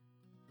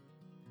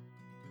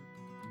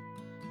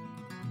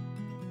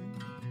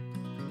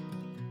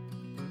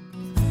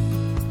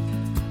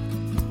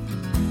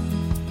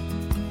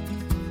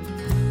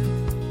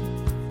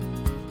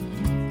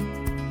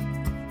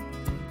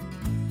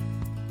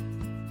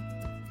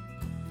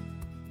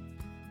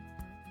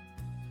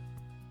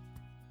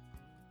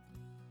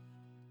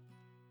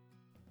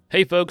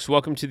Hey folks,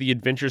 welcome to the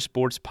Adventure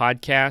Sports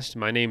Podcast.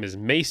 My name is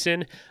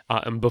Mason.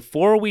 And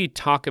before we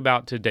talk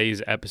about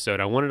today's episode,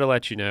 I wanted to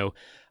let you know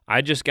I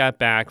just got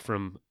back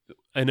from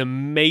an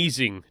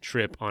amazing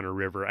trip on a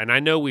river. And I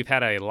know we've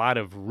had a lot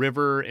of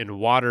river and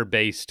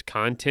water-based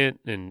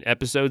content and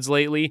episodes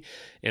lately.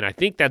 And I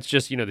think that's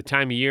just, the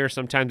time of year.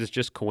 Sometimes it's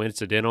just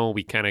coincidental.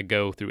 We kind of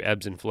go through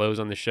ebbs and flows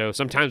on the show.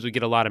 Sometimes we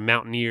get a lot of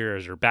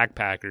mountaineers or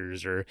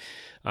backpackers or,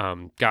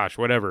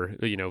 whatever,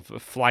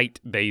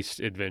 flight-based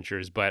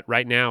adventures. But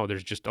right now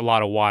there's just a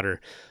lot of water.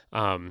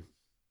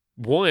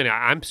 One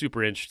I'm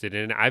super interested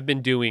in. I've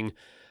been doing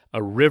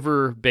a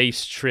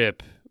river-based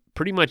trip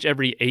pretty much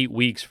every 8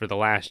 weeks for the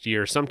last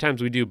year. Sometimes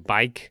we do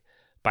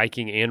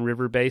biking and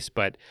river based,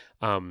 but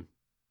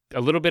a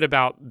little bit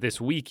about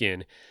this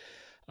weekend.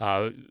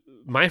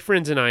 My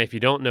friends and I, if you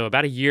don't know,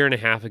 about a year and a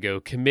half ago,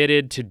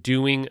 committed to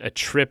doing a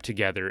trip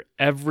together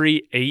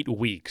every 8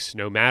 weeks,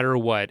 no matter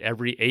what,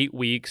 every 8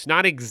 weeks,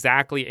 not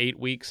exactly 8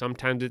 weeks.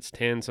 Sometimes it's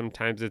 10,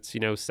 sometimes it's,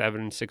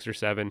 7, 6 or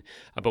 7,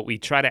 but we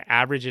try to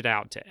average it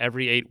out to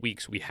every 8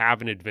 weeks. We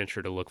have an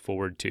adventure to look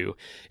forward to.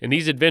 And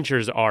these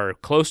adventures are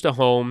close to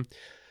home,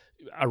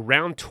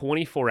 around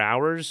 24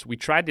 hours. We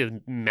tried to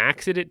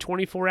max it at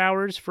 24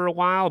 hours for a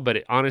while,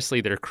 but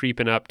honestly, they're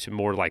creeping up to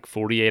more like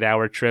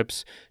 48-hour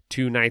trips,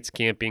 2 nights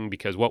camping,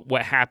 because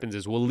what happens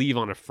is we'll leave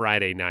on a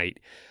Friday night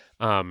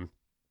to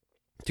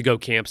go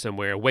camp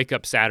somewhere, wake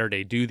up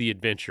Saturday, do the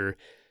adventure,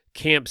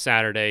 camp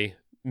Saturday,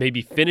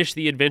 maybe finish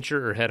the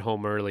adventure or head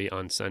home early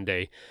on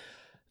Sunday.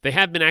 They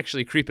have been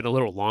actually creeping a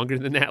little longer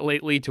than that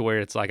lately, to where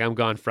it's like I'm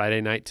gone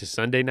Friday night to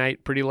Sunday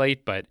night pretty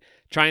late, but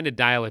trying to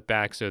dial it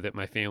back so that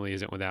my family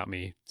isn't without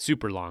me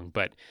super long.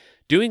 But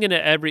doing it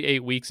every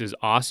 8 weeks is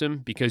awesome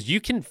because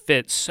you can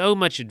fit so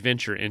much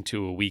adventure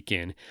into a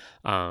weekend,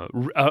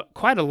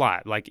 quite a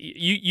lot. Like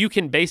you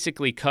can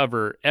basically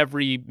cover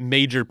every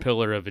major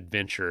pillar of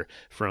adventure,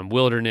 from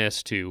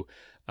wilderness to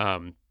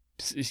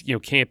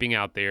camping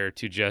out there,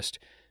 to just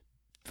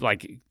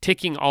like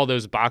ticking all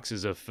those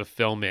boxes of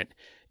fulfillment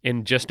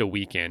in just a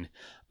weekend.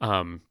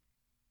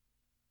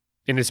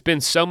 And it's been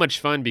so much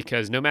fun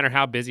because no matter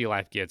how busy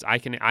life gets, I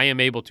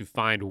am able to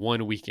find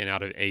one weekend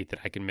out of 8 that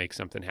I can make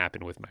something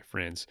happen with my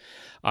friends.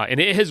 And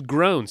it has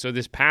grown. So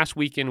this past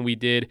weekend we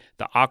did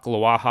the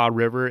Ocklawaha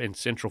River in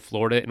Central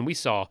Florida, and we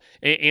saw,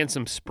 and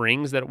some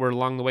springs that were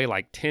along the way,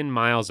 like 10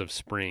 miles of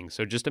springs.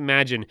 So just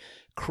imagine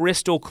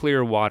crystal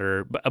clear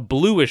water, a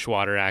bluish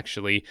water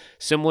actually,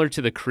 similar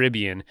to the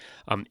Caribbean,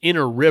 in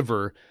a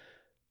river,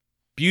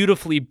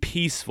 beautifully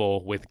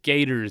peaceful, with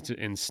gators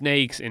and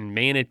snakes and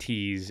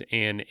manatees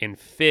and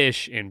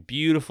fish and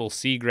beautiful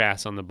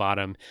seagrass on the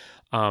bottom.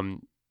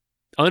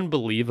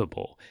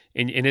 Unbelievable.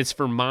 And it's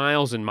for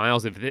miles and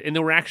miles of it. And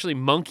there were actually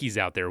monkeys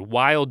out there,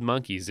 wild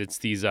monkeys. It's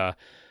these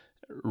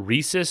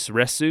rhesus,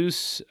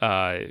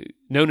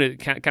 known as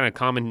kind of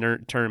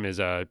common term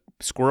as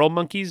squirrel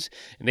monkeys,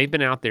 and they've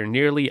been out there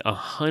nearly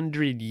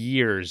 100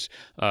 years.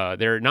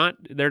 They're not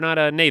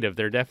a native;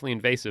 they're definitely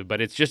invasive,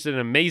 but it's just an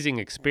amazing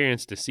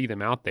experience to see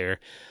them out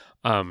there.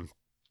 And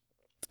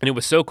it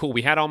was so cool.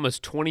 We had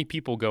almost 20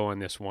 people go on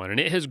this one, and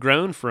it has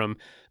grown from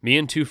me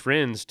and 2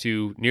 friends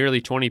to nearly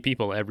 20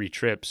 people every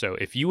trip. So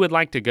if you would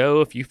like to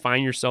go, if you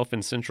find yourself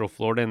in Central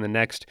Florida in the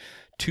next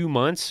 2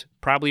 months,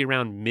 probably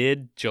around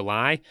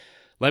mid-July,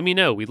 let me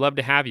know. We'd love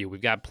to have you. We've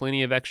got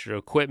plenty of extra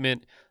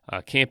equipment,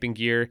 camping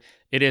gear.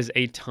 It is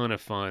a ton of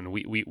fun.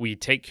 We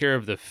take care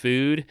of the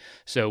food,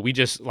 so we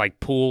just like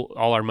pool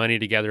all our money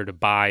together to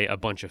buy a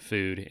bunch of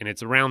food, and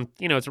it's around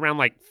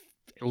like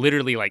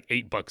literally like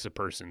 $8 a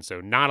person, so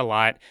not a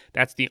lot.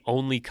 That's the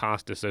only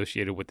cost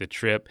associated with the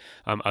trip,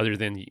 other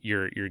than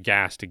your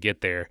gas to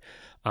get there.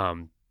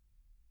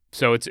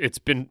 So it's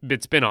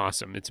been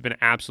awesome. It's been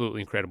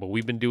absolutely incredible.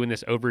 We've been doing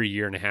this over a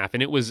year and a half,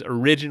 and it was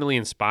originally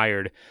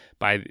inspired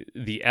by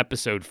the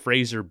episode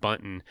Fraser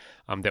Bunton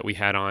that we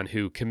had on,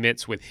 who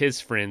commits with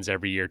his friends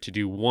every year to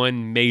do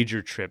one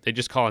major trip. They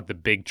just call it the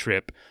Big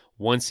Trip,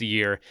 once a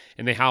year,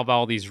 and they have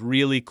all these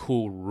really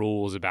cool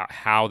rules about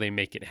how they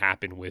make it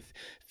happen with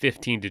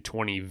 15 to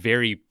 20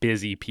 very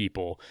busy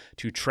people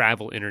to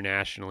travel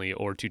internationally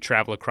or to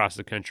travel across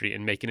the country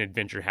and make an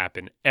adventure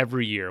happen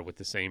every year with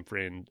the same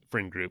friend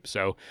group.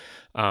 So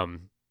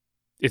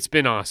it's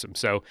been awesome.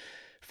 So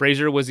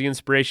Fraser was the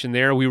inspiration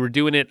there. We were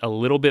doing it a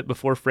little bit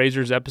before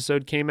Fraser's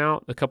episode came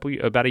out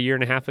about a year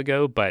and a half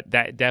ago, but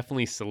that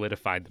definitely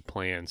solidified the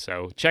plan.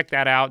 So check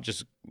that out.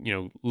 Just,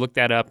 look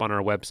that up on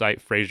our website,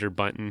 Fraser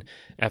Bunton,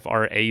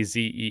 Frazer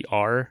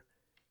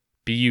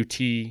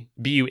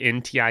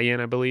Buntin,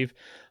 I believe.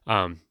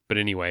 But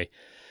anyway,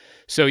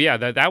 so yeah,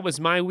 that was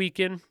my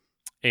weekend.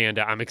 And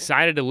I'm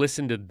excited to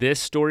listen to this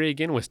story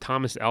again with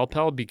Thomas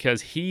Elpel,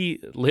 because he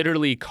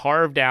literally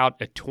carved out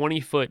a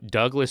 20-foot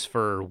Douglas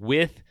fir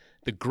with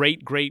the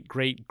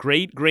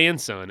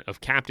great-great-great-great-grandson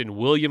of Captain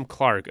William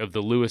Clark of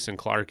the Lewis and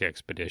Clark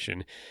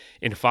expedition,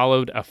 and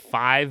followed a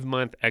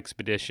 5-month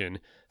expedition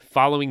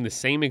following the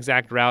same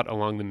exact route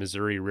along the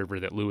Missouri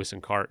River that Lewis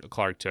and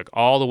Clark took,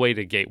 all the way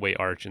to Gateway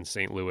Arch in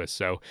St. Louis.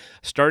 So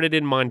started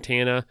in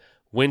Montana,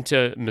 went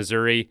to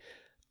Missouri.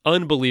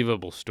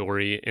 unbelievable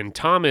story. And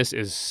Thomas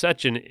is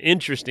such an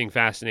interesting,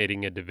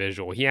 fascinating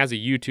individual. He has a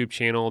YouTube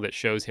channel that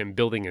shows him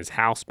building his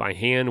house by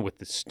hand with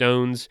the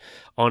stones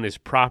on his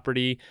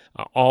property,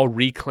 all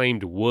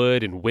reclaimed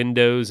wood and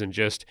windows, and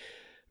just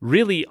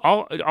really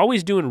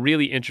always doing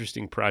really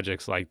interesting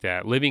projects like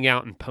that, living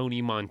out in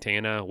Pony,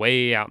 Montana,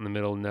 way out in the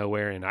middle of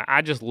nowhere. And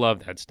I just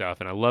love that stuff,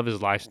 and I love his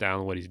lifestyle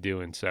and what he's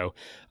doing. So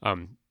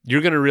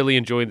you're going to really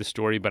enjoy the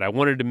story, but I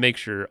wanted to make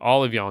sure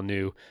all of y'all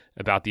knew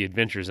about the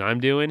adventures I'm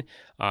doing,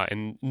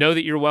 and know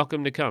that you're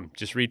welcome to come.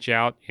 Just reach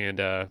out and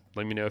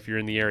let me know if you're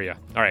in the area.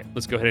 All right,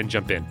 let's go ahead and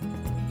jump in.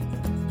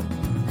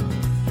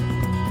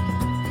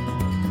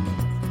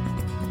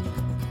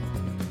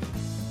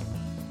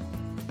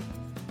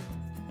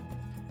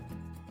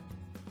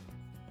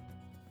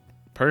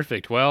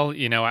 Perfect. Well,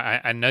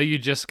 I know you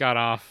just got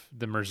off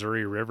the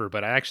Missouri River,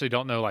 but I actually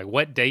don't know, like,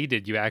 what day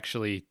did you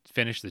actually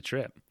finish the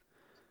trip?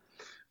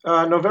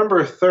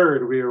 November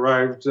 3rd, we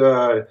arrived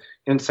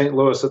in St.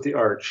 Louis at the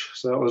Arch.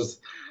 So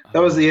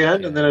that was the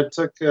end, and then it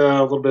took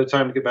a little bit of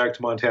time to get back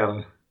to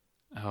Montana.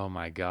 Oh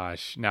my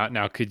gosh!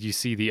 Now, could you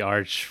see the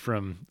Arch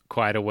from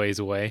quite a ways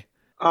away?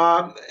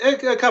 A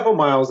couple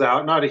miles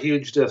out, not a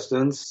huge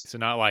distance. So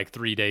not like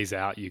 3 days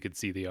out, you could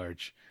see the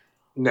Arch.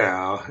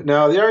 No,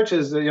 the Arch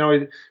is, we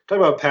talk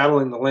about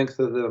paddling the length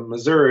of the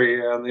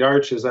Missouri, and the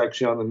Arch is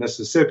actually on the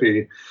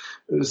Mississippi.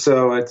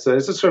 So it's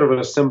a sort of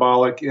a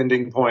symbolic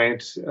ending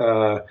point.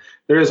 There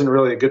isn't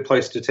really a good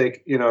place to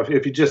take,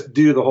 if you just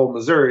do the whole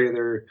Missouri,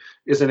 there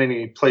isn't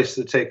any place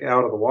to take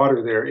out of the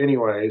water there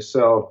anyway.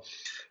 So,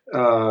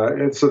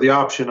 and so the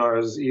option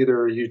is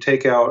either you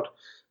take out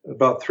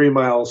about 3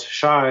 miles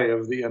shy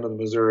of the end of the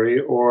Missouri,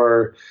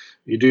 or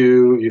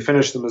you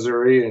finish the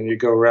Missouri and you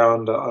go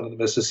around onto the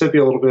Mississippi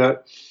a little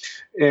bit,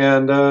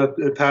 and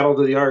paddle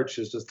to the Arch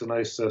is just a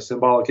nice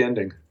symbolic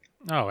ending.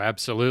 Oh,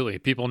 absolutely.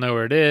 People know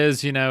where it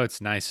is.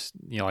 It's nice,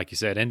 like you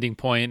said, ending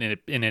point,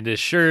 and it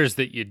assures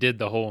that you did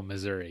the whole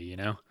Missouri,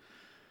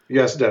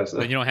 Yes, it does.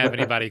 But you don't have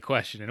anybody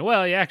questioning,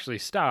 well, you actually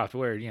stopped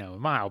where, a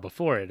mile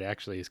before it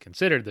actually is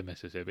considered the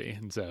Mississippi.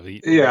 And so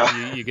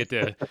you get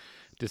to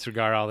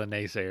disregard all the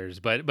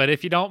naysayers. But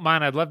if you don't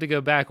mind, I'd love to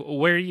go back.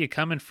 Where are you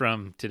coming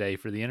from today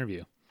for the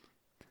interview?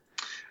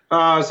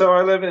 So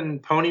I live in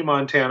Pony,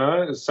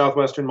 Montana,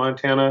 southwestern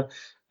Montana,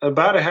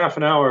 about a half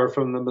an hour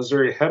from the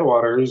Missouri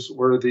headwaters,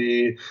 where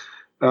the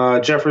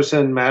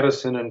Jefferson,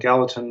 Madison, and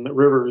Gallatin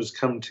rivers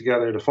come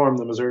together to form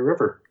the Missouri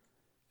River.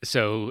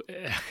 So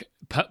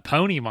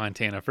Pony,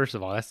 Montana, first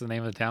of all, that's the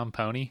name of the town,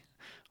 Pony?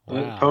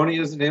 Wow. Pony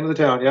is the name of the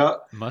town, yeah.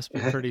 Must be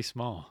pretty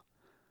small.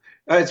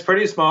 It's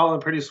pretty small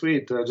and pretty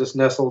sweet, just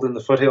nestled in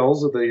the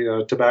foothills of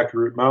the Tobacco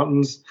Root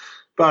Mountains.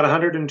 About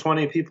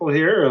 120 people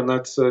here, and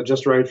that's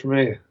just right for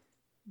me.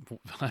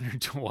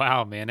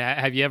 Wow, man.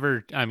 Have you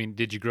ever,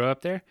 did you grow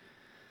up there?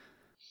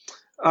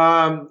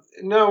 No,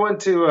 I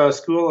went to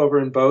school over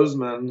in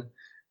Bozeman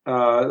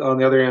on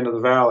the other end of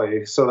the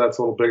valley, so that's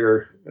a little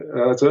bigger.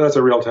 That's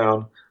a real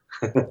town.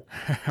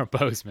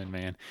 Bozeman,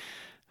 man.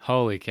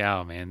 Holy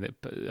cow, man.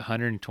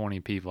 120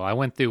 people. I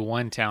went through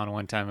one town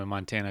one time in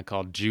Montana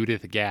called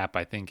Judith Gap.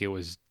 I think it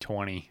was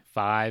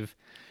 25,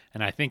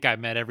 and I think I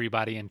met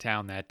everybody in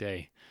town that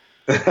day.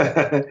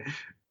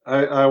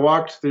 I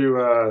walked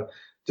through,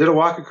 did a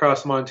walk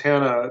across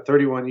Montana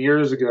 31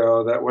 years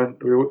ago that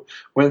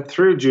went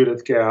through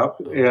Judith Gap,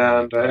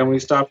 and we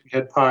stopped and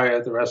had pie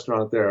at the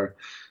restaurant there.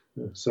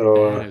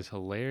 So that is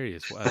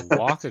hilarious. A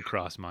walk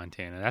across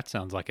Montana. That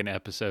sounds like an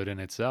episode in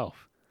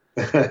itself.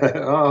 Oh,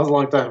 that was a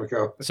long time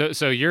ago.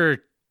 So you've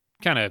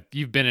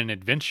been an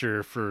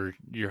adventurer for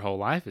your whole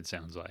life, it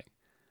sounds like.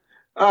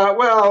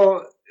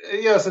 Well,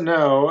 yes and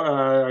no.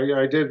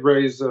 I did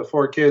raise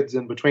 4 kids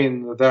in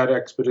between that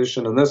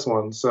expedition and this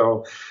one,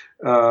 so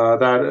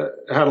that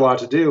had a lot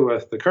to do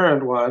with the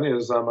current one.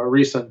 Is I'm a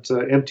recent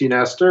empty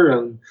nester,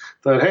 and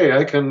thought, hey,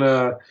 I can,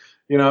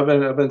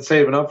 I've been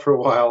saving up for a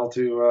while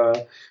to,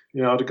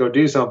 to go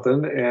do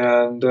something,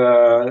 and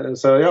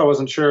so yeah, I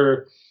wasn't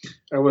sure.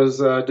 I was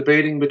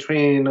debating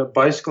between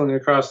bicycling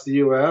across the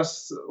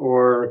U.S.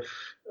 or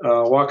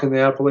walking the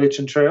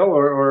Appalachian Trail,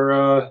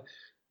 or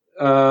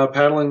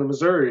paddling the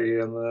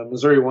Missouri, and the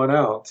Missouri won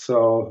out.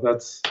 So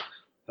that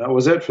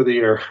was it for the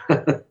year.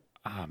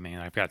 Oh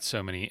man, I've got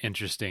so many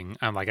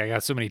I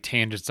got so many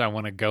tangents I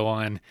want to go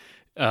on.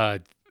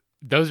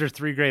 Those are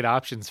 3 great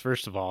options.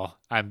 First of all,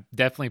 I'm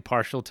definitely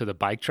partial to the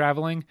bike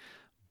traveling,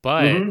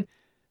 but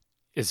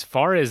as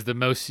far as the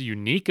most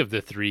unique of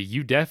the 3,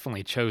 you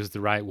definitely chose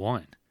the right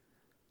one.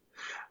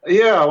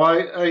 Yeah, well,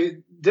 I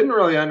didn't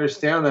really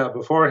understand that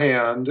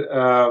beforehand.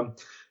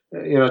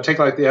 Take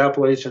like the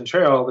Appalachian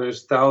Trail.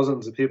 There's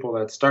thousands of people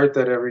that start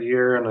that every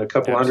year, and a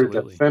couple hundred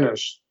that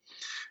finish.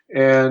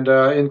 And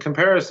in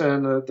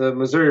comparison, the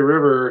Missouri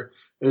River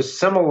is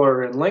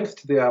similar in length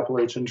to the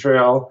Appalachian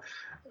Trail.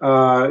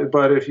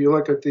 But if you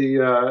look at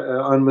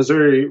on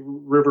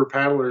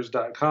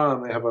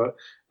MissouriRiverPaddlers.com, they have a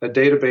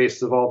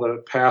database of all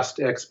the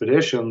past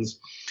expeditions.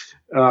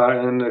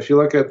 And if you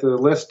look at the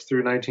list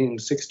through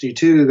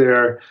 1962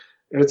 there,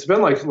 it's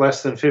been like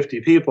less than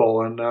 50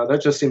 people. And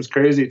that just seems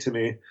crazy to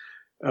me.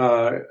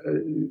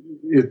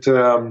 it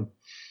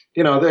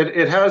that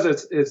it has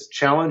its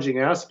challenging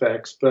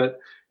aspects, but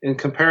in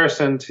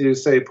comparison to,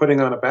 say, putting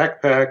on a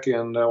backpack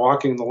and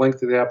walking the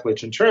length of the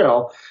Appalachian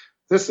Trail,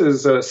 this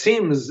is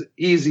seems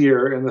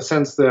easier in the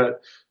sense that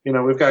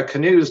we've got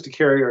canoes to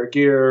carry our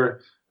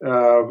gear.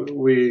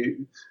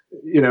 We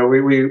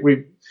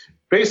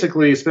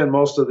basically spend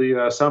most of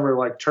the summer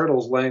like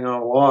turtles laying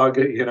on a log,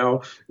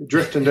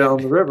 drifting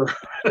down the river.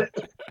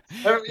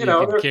 You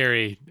can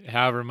carry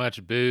however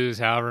much booze,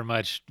 however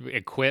much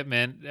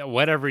equipment,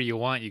 whatever you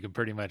want, you can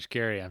pretty much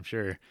carry, I'm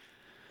sure.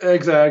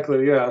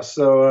 Exactly. Yeah.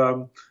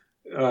 So,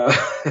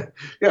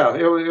 yeah,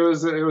 it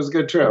was a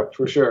good trip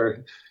for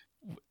sure.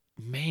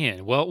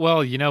 Man,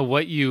 well,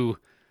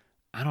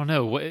 I don't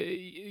know.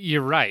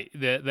 You're right.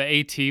 The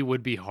AT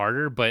would be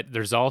harder, but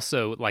there's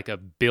also like a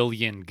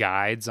billion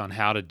guides on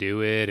how to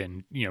do it,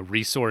 and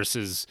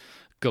resources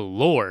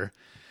galore.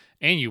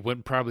 And you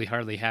wouldn't probably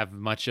hardly have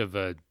much of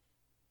a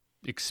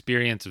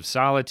experience of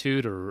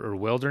solitude or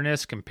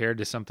wilderness compared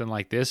to something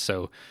like this.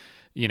 So,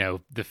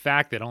 the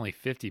fact that only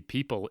 50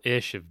 people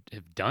ish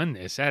have done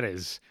this,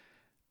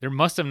 there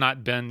must have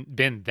not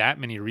been that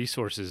many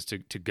resources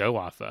to go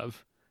off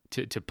of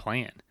to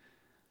plan.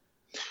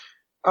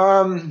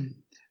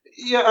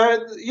 Yeah,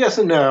 yes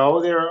and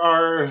no. There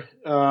are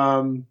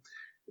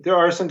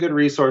some good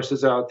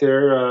resources out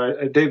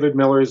there. David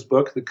Miller's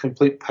book, The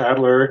Complete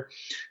Paddler,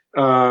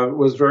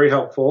 was very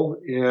helpful,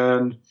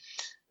 and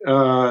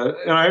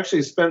I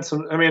actually spent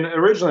some. I mean,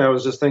 originally I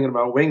was just thinking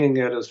about winging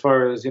it, as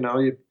far as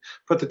you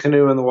put the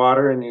canoe in the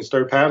water and you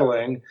start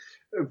paddling,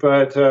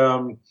 but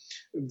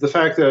the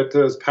fact that I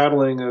was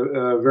paddling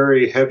a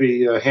very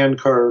heavy hand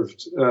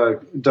carved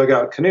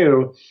dugout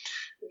canoe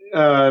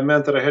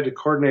meant that I had to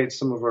coordinate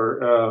some of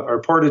our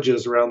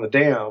portages around the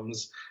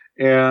dams.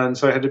 And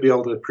so I had to be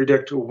able to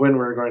predict when we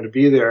were going to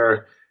be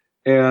there.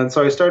 And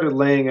so I started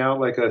laying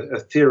out like a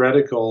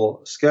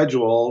theoretical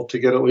schedule to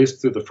get at least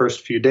through the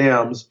first few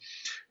dams.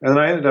 And then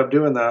I ended up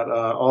doing that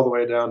all the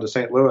way down to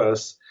St.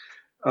 Louis.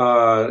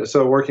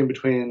 So working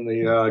between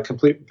the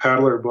Complete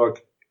Paddler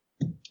book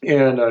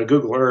and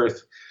Google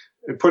Earth,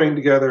 putting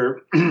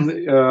together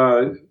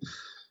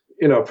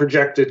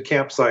projected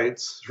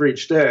campsites for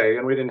each day,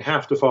 and we didn't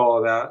have to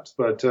follow that,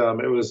 but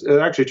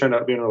it actually turned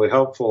out being really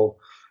helpful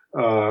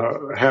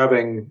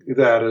having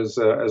that as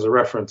a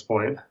reference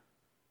point.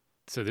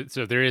 So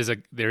there is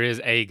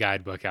a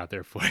guidebook out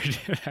there for it.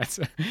 That's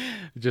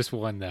just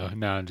one though.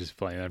 No, I'm just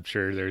playing. I'm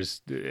sure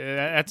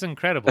that's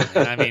incredible.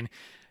 Man. I mean,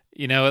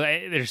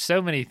 there's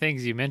so many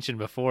things you mentioned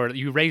before.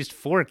 You raised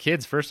 4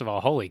 kids. First of all,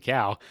 holy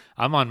cow!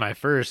 I'm on my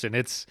first, and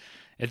it's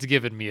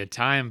given me a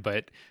time.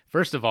 But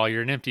first of all,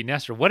 you're an empty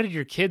nester. What did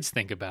your kids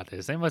think about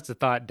this? They must have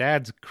thought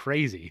Dad's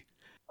crazy.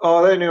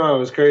 Oh, they knew I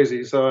was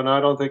crazy, and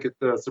I don't think it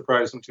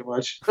surprised them too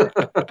much.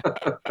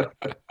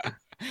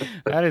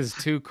 That is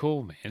too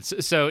cool, man.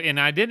 So, and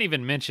I didn't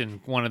even mention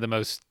one of the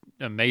most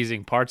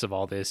amazing parts of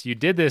all this. You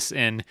did this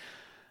in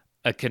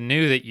a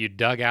canoe that you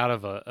dug out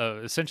of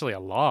essentially a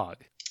log.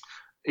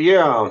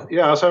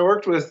 Yeah. So I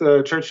worked with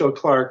Churchill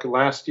Clark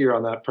last year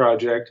on that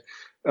project.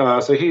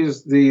 So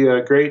he's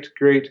the great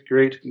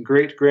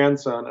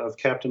grandson of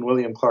Captain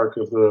William Clark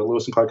of the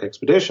Lewis and Clark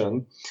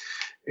expedition.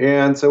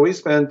 And so we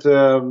spent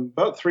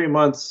about 3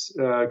 months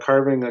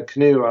carving a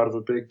canoe out of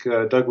a big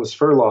Douglas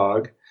fir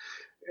log.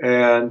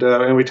 And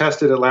we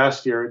tested it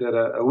last year, did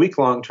a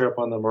week-long trip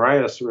on the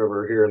Marias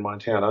River here in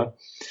Montana.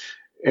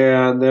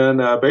 And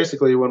then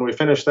basically when we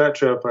finished that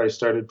trip, I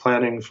started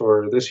planning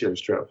for this year's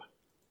trip.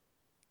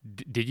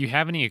 Did you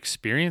have any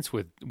experience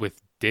with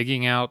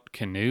digging out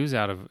canoes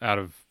out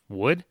of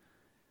wood?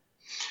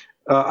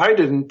 I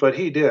didn't, but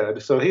he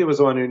did. So he was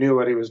the one who knew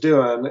what he was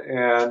doing,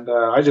 and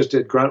I just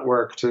did grunt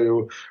work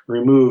to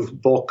remove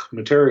bulk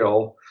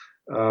material.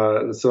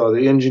 So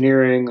the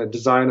engineering, the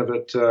design of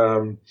it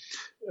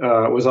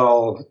was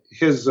all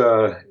his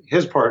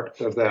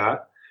part of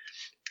that,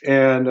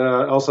 and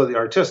also the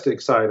artistic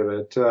side of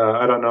it.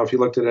 I don't know if you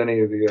looked at any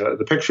of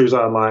the pictures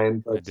online,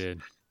 but I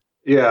did.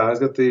 Yeah, it's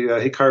got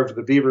he carved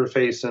the beaver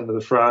face into the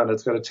front.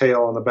 It's got a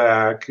tail on the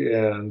back,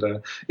 and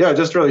it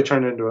just really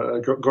turned into a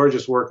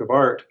gorgeous work of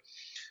art.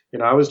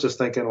 I was just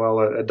thinking, well,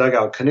 a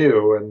dugout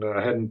canoe, and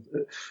I hadn't,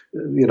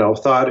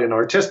 thought in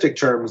artistic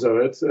terms of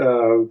it.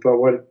 But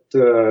what,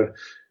 the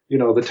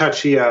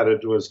touch he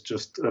added was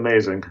just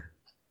amazing.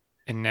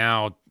 And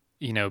now,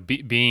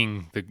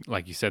 being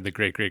like you said, the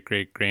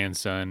great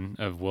grandson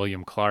of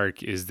William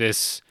Clark, is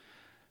this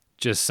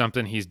just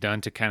something he's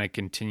done to kind of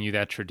continue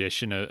that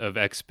tradition of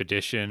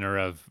expedition or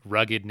of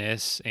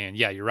ruggedness? And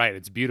yeah, you're right.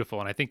 It's beautiful.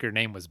 And I think her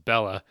name was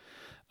Bella.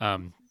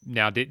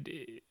 Now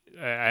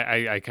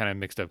I kind of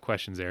mixed up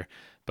questions there,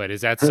 but is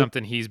that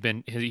something he's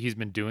been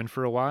doing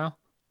for a while?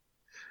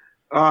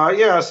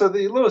 So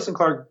the Lewis and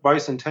Clark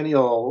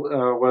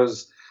Bicentennial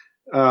was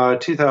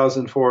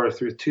 2004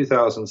 through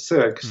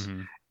 2006.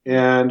 Mm-hmm.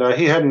 And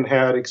he hadn't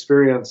had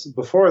experience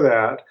before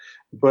that,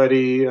 but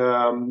he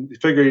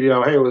figured,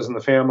 hey, it was in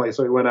the family.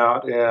 So he went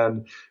out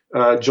and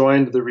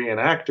joined the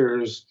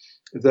reenactors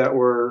that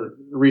were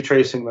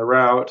retracing the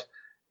route.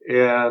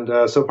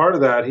 And so part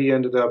of that, he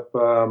ended up,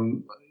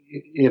 on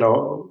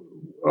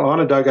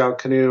a dugout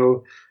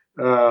canoe,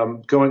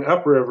 going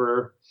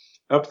upriver,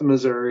 up the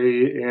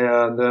Missouri,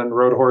 and then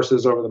rode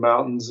horses over the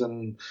mountains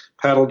and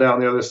paddled down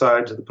the other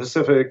side to the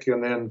Pacific,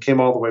 and then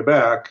came all the way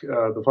back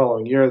the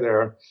following year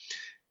there.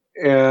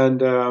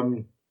 And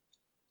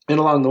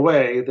along the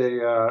way,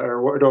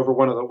 or over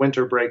one of the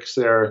winter breaks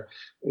there,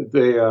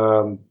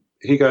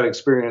 he got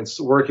experience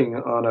working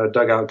on a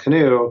dugout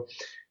canoe.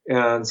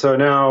 And so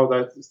now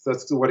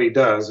that's what he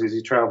does, is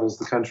he travels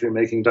the country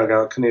making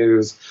dugout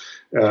canoes.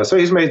 So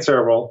he's made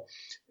several,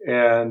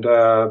 and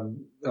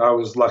I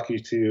was lucky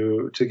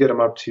to get him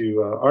up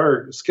to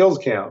our skills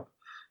camp.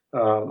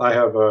 I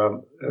have a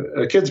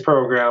kids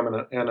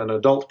program and an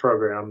adult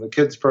program. The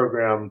kids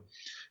program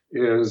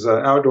is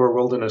Outdoor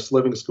Wilderness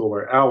Living School,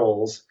 or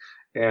OWLS.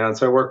 And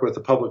so I work with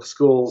the public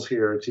schools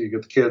here to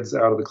get the kids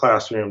out of the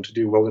classroom to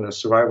do wilderness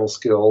survival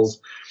skills.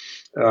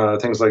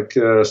 Things like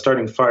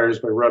starting fires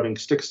by rubbing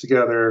sticks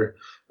together,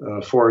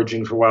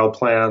 foraging for wild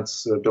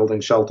plants,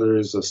 building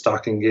shelters,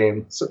 stalking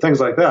game, so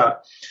things like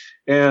that.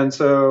 And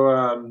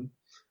so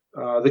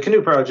the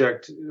canoe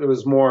project, it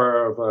was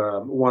more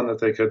of one that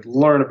they could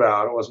learn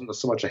about. It wasn't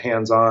so much a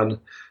hands-on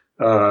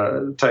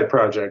type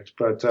project,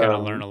 but kind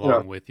of learn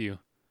along with you.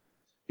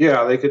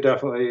 Yeah, they could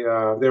definitely.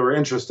 They were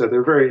interested. They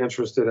were very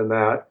interested in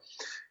that.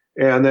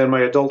 And then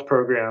my adult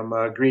program,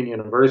 Green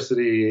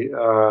University,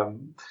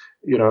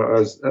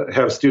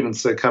 have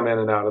students that come in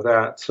and out of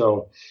that.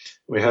 So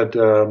we had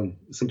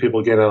some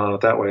people get in on it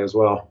that way as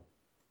well.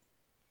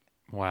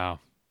 Wow.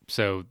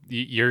 So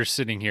you're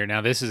sitting here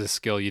now. This is a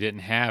skill you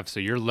didn't have, so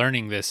you're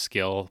learning this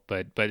skill.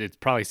 But it's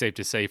probably safe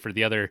to say for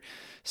the other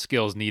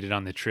skills needed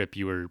on the trip,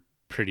 you were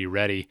pretty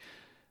ready.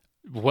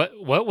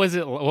 What was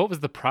it? What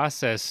was the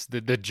process,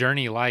 the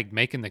journey like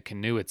making the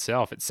canoe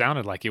itself? It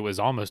sounded like it was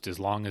almost as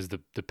long as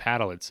the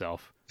paddle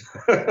itself.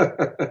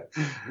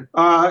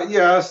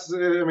 Yes,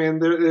 I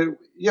mean,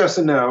 yes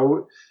and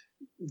no.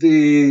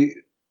 We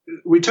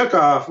took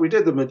off. We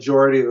did the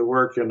majority of the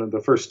work in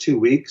the first 2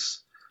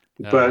 weeks,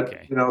 but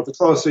okay. The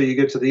closer you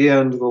get to the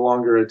end, the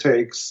longer it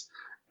takes.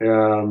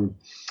 And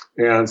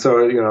so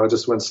it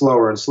just went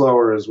slower and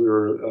slower as we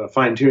were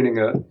fine tuning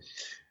it.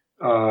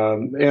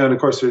 And of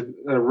course,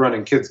 we're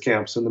running kids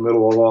camps in the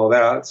middle of all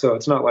that, so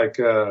it's not like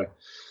the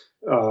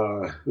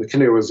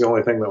canoe was the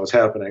only thing that was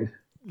happening.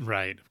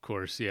 Right, of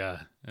course, yeah.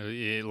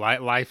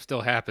 Life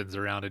still happens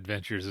around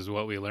adventures, is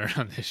what we learn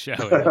on this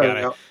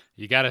show.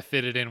 You gotta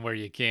fit it in where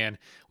you can.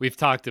 We've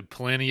talked to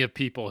plenty of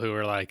people who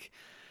are like,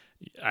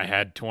 I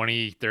had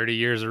 20, 30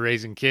 years of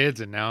raising kids,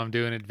 and now I'm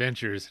doing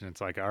adventures. And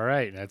it's like, all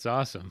right, that's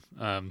awesome.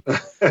 And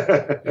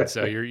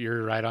so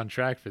you're right on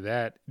track for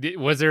that.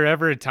 Was there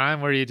ever a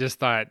time where you just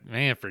thought,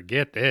 man,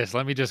 forget this,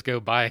 let me just go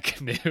buy a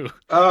canoe?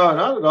 Oh,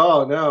 not at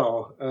all,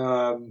 no.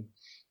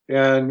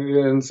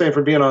 And same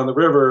for being on the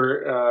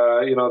river.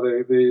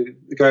 The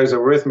guys that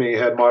were with me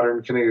had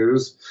modern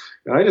canoes,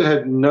 and I just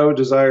had no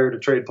desire to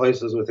trade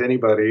places with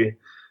anybody.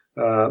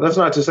 That's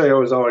not to say it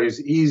was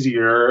always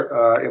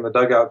easier in the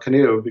dugout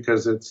canoe,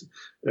 because it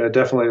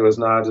definitely was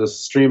not as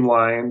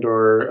streamlined,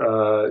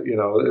 or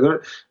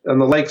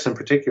and the lakes in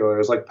particular, it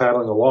was like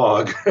paddling a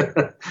log.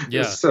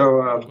 Yeah.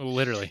 So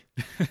literally.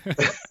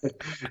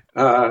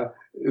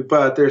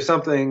 But there's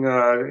something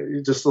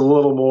just a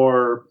little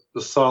more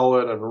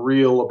solid and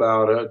real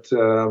about it.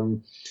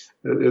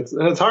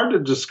 It's hard to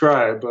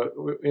describe, but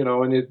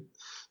when you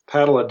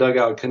paddle a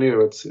dugout canoe,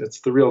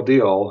 it's the real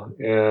deal.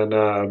 And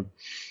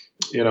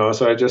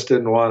so I just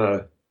didn't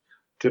want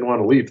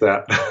to leave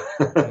that.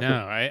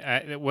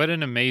 No, what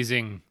an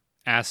amazing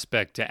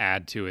aspect to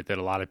add to it that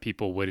a lot of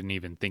people wouldn't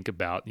even think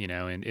about,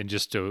 and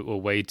just a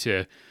way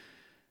to,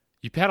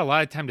 you've had a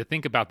lot of time to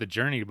think about the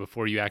journey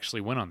before you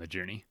actually went on the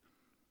journey.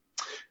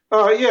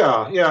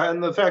 Yeah,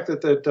 and the fact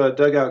that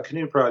dugout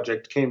canoe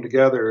project came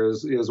together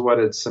is what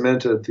had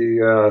cemented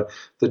the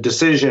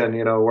decision.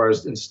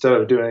 Whereas instead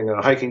of doing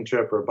a hiking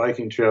trip or a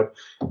biking trip,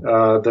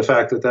 the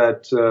fact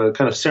that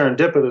kind of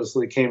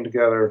serendipitously came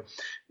together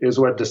is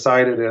what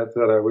decided it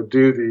that I would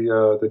do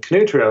the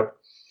canoe trip.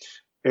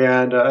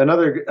 And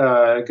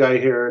another guy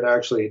here had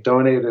actually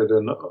donated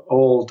an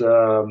old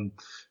worn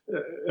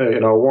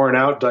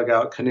out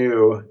dugout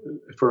canoe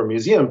for a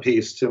museum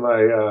piece to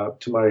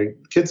my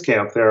kids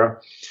camp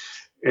there.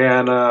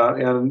 And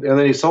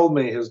then he sold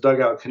me his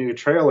dugout canoe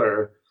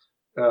trailer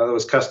that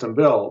was custom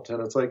built.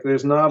 And it's like,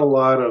 there's not a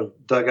lot of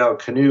dugout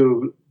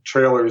canoe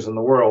trailers in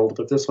the world,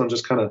 but this one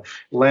just kind of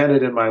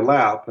landed in my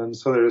lap. And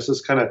so there's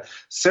this kind of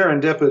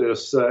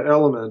serendipitous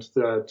element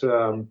that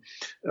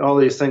all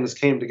these things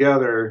came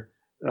together,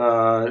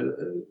 that,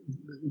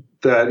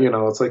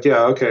 it's like,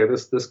 yeah, okay,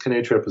 this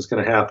canoe trip is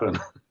going to happen.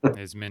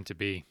 It's meant to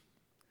be.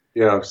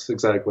 Yes,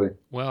 exactly.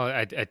 Well,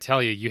 I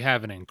tell you, you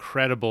have an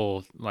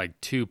incredible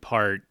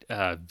two-part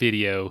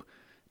video,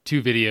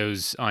 2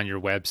 videos on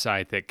your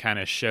website that kind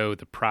of show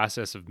the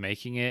process of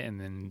making it and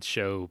then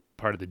show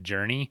part of the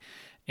journey.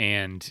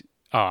 And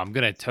I'm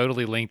going to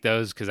totally link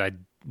those because I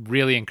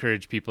really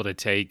encourage people to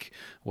take,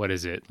 what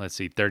is it? Let's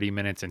see, 30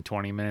 minutes and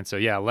 20 minutes. So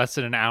yeah, less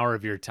than an hour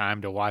of your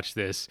time to watch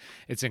this.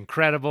 It's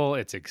incredible.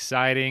 It's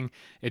exciting.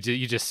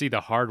 You just see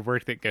the hard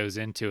work that goes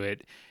into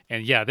it.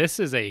 And yeah, this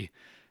is a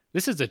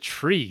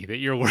tree that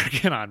you're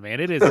working on, man.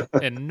 It is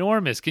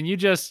enormous. Can you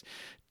just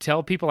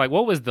tell people, like,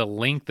 what was the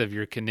length of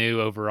your canoe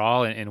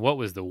overall, and what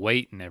was the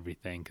weight and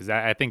everything? Because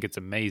I think it's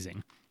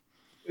amazing.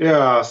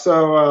 Yeah.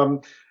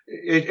 So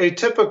a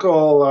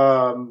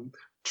typical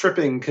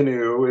tripping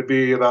canoe would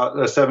be about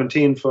a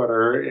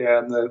 17-footer,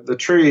 and the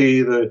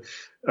tree, the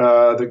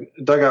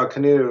dugout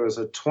canoe, is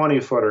a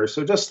 20-footer,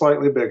 so just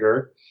slightly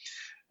bigger.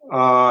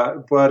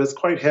 But it's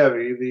quite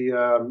heavy.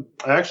 I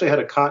actually had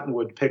a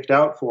cottonwood picked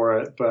out for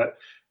it, but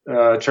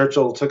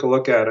Churchill took a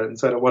look at it and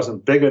said it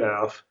wasn't big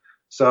enough.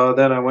 So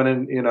then I went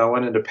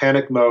into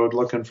panic mode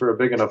looking for a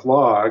big enough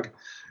log,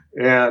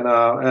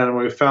 and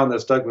we found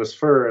this Douglas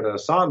fir at a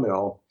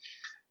sawmill.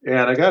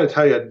 And I got to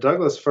tell you,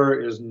 Douglas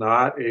fir is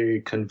not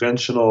a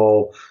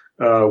conventional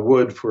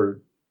wood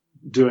for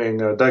doing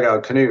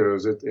dugout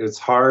canoes. It's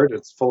hard,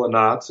 it's full of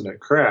knots, and it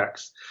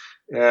cracks.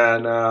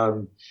 And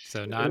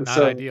so not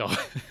ideal.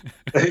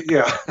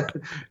 Yeah.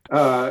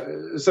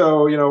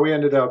 So we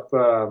ended up.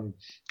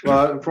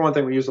 Well, for one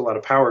thing, we used a lot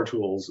of power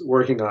tools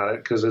working on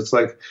it, because it's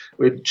like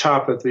we'd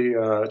chop at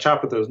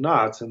those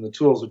knots, and the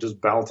tools would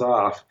just bounce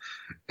off.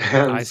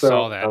 And I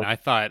saw that, and I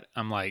thought,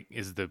 I'm like,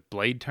 is the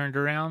blade turned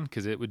around?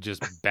 Because it would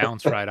just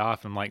bounce right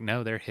off. I'm like,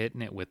 no, they're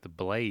hitting it with the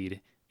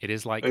blade. It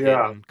is like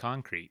hitting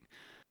concrete.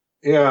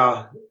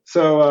 Yeah.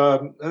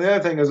 So and the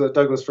other thing is that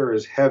Douglas fir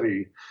is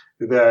heavy.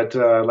 That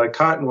like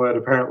cottonwood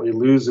apparently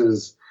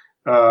loses,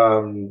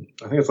 I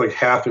think it's like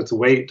half its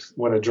weight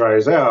when it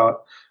dries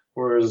out,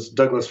 whereas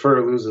Douglas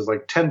fir loses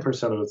like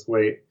 10% of its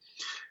weight.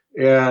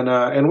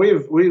 And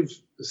we've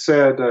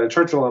said,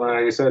 Churchill and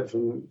I said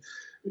from,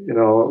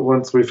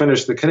 once we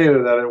finished the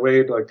canoe, that it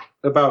weighed like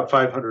about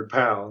 500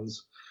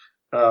 pounds,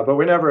 but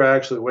we never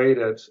actually weighed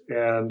it.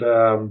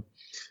 And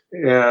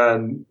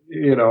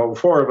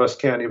four of us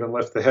can't even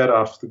lift the head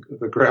off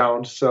the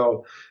ground.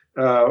 So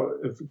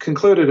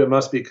concluded it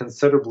must be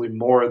considerably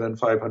more than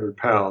 500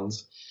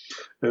 pounds.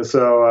 And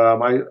so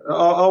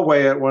I'll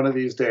weigh it one of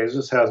these days.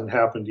 This hasn't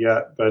happened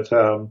yet, but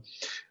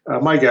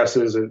my guess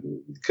is it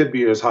could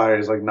be as high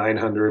as like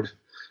 900.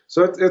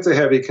 So it's a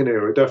heavy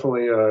canoe.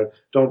 Definitely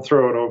don't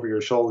throw it over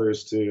your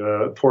shoulders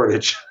to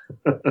Portage.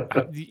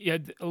 Yeah,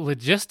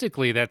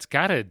 logistically, that's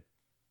got to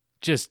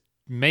just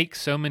make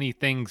so many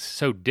things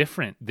so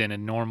different than a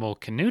normal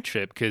canoe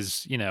trip,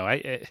 because,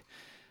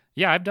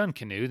 I've done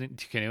canoeing.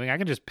 I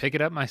can just pick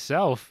it up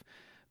myself.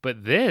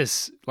 But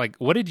this, like,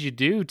 what did you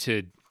do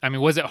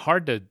was it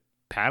hard to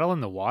paddle in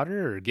the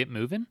water or get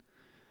moving?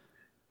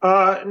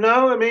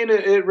 No, I mean,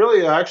 it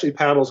really actually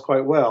paddles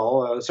quite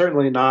well.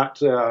 Certainly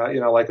not,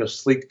 like a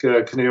sleek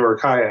canoe or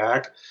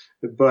kayak,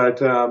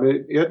 but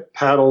it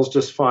paddles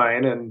just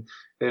fine. And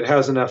it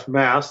has enough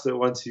mass that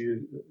once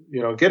you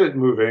get it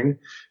moving,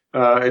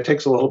 it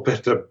takes a little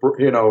bit of,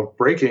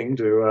 braking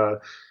to,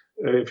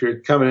 if you're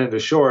coming into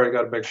shore, you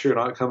got to make sure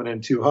you're not coming in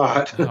too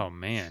hot. Oh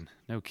man,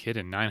 no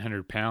kidding!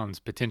 900 pounds,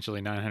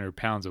 potentially 900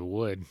 pounds of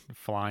wood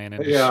flying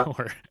into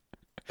shore.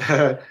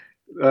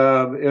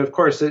 Of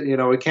course,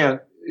 we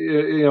can't.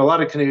 A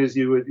lot of canoes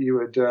you would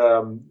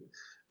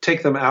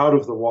take them out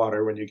of the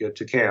water when you get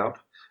to camp.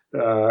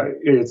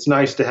 It's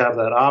nice to have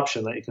that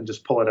option that you can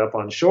just pull it up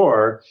on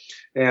shore,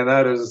 and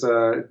that is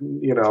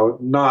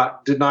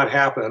did not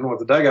happen with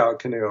the dugout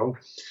canoe.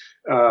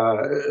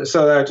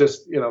 So that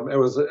just, it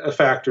was a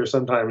factor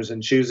sometimes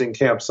in choosing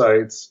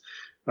campsites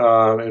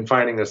and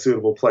finding a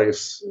suitable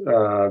place,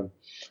 where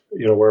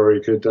we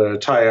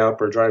could tie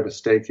up or drive a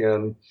stake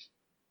in,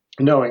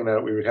 knowing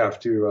that we would have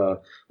to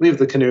leave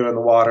the canoe in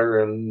the water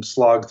and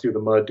slog through the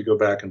mud to go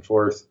back and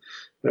forth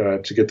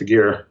to get the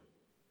gear.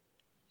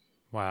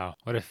 Wow.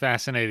 What a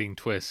fascinating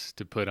twist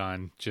to put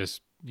on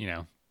just,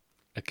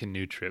 a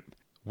canoe trip.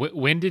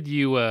 When did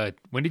you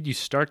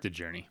start the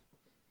journny?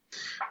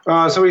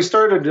 So we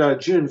started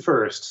June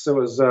 1st. So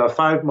it was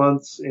 5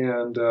 months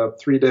and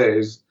 3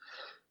 days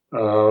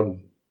from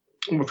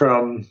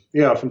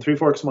Three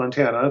Forks,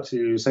 Montana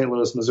to St.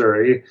 Louis,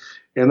 Missouri.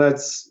 And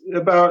that's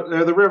about,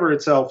 the river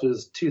itself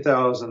is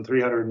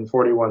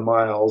 2,341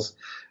 miles.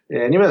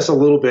 And you miss a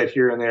little bit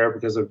here and there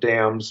because of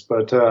dams,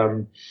 but,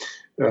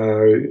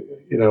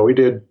 we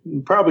did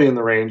probably in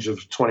the range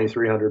of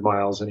 2,300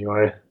 miles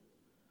anyway.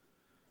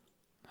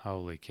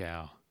 Holy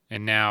cow.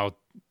 And now,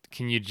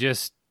 can you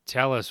just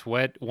tell us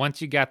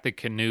once you got the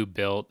canoe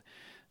built,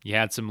 you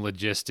had some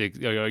logistics,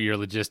 or your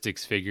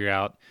logistics figure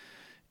out,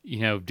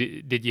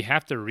 did you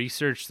have to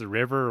research the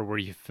river, or were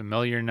you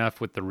familiar enough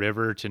with the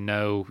river to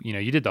know,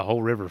 you did the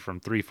whole river from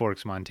Three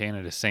Forks,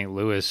 Montana to St.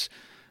 Louis.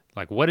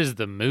 Like, what is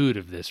the mood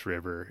of this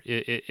river?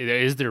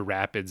 Is there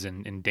rapids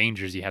and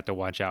dangers you have to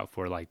watch out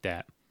for like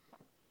that?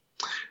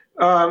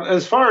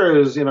 As far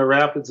as,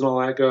 rapids and all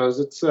that goes,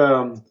 it's,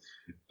 the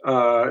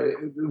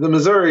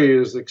Missouri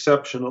is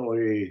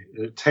exceptionally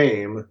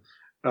tame.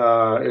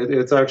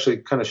 It's actually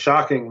kind of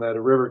shocking that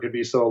a river could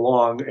be so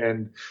long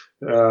and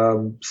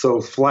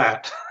so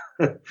flat.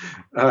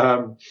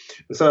 um,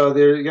 so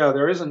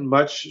there isn't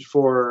much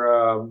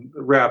for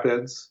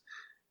rapids.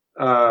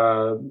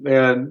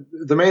 And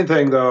the main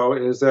thing, though,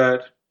 is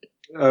that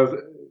of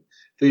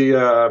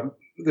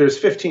there's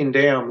 15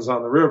 dams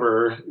on the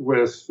river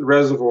with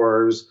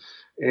reservoirs,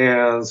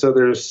 and so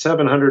there's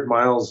 700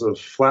 miles of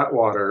flat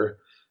water.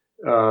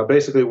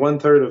 Basically,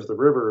 1/3 of the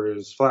river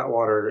is flat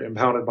water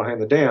impounded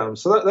behind the dam.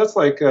 So that's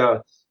like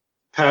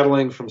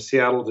paddling from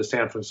Seattle to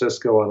San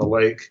Francisco on a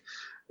lake.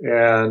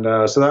 And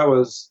so that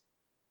was,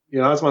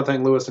 that's one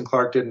thing Lewis and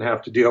Clark didn't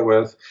have to deal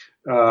with.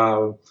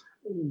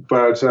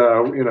 But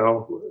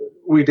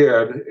we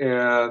did.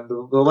 And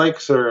the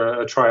lakes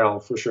are a trial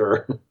for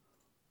sure.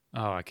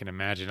 Oh, I can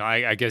imagine.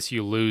 I guess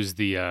you lose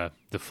the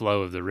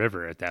flow of the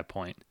river at that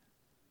point.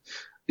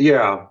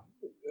 Yeah.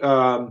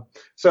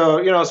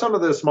 So, some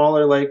of the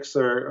smaller lakes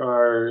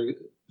are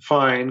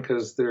fine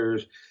because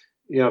there's,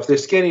 if they're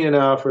skinny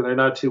enough or they're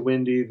not too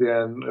windy,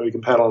 then we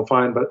can paddle them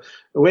fine. But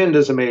the wind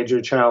is a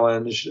major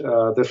challenge.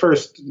 The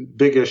first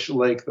biggish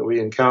lake that we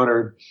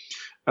encountered,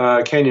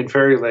 Canyon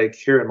Ferry Lake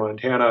here in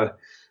Montana,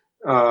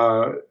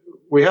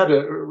 we had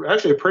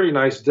actually a pretty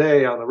nice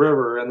day on the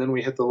river, and then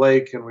we hit the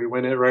lake and we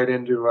went right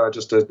into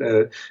just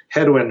a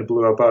headwind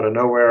blew up out of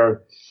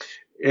nowhere.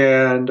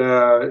 And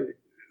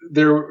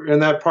there,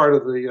 in that part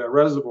of the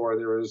reservoir,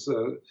 there was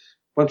a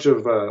bunch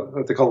of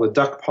what they call the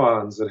duck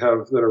ponds that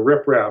are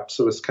riprap,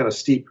 so it's kind of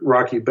steep,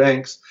 rocky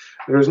banks.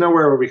 There was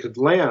nowhere where we could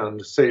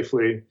land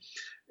safely,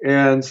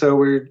 and so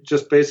we're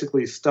just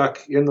basically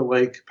stuck in the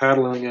lake,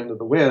 paddling into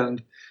the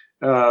wind,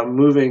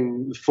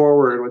 moving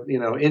forward with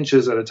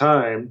inches at a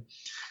time.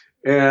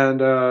 And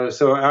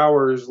so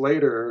hours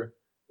later,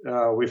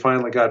 we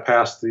finally got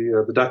past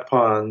the duck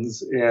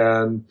ponds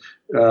and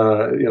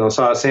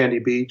saw a sandy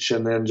beach,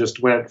 and then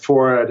just went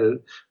for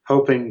it,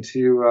 hoping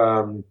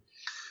to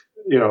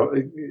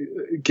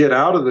get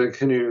out of the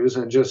canoes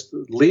and just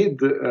lead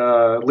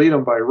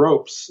them by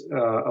ropes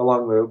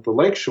along the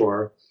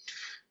lakeshore.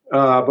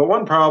 But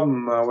one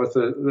problem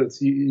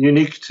that's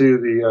unique to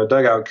the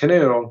dugout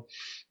canoe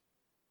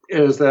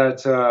is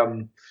that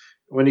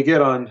when you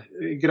get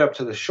up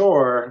to the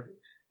shore,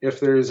 if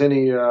there's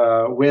any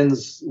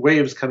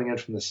waves coming in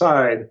from the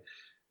side,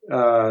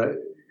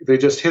 they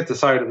just hit the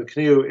side of the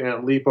canoe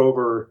and leap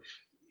over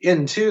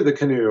into the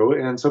canoe,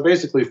 and so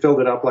basically filled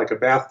it up like a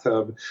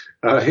bathtub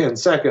in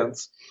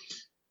seconds.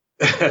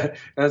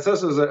 And so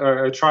this was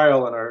a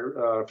trial in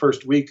our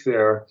first week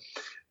there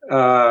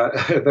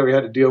that we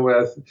had to deal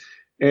with.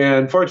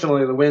 And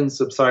fortunately, the wind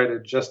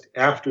subsided just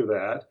after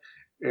that.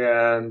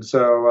 And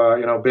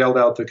so, bailed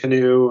out the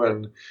canoe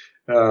and,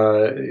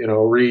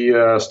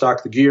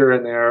 restocked the gear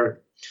in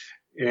there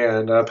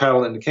and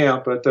paddled into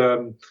camp. But,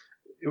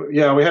 we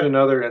had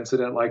another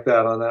incident like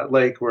that on that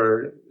lake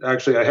where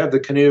actually I had the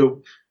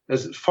canoe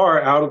as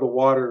far out of the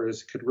water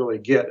as it could really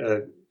get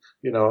a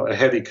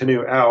heavy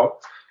canoe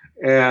out.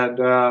 And,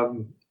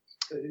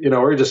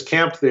 we just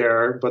camped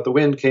there, but the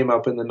wind came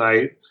up in the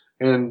night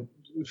and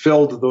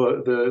filled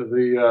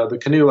the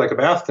canoe like a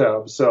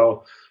bathtub.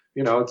 So,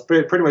 it's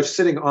pretty much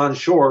sitting on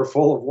shore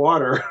full of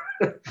water.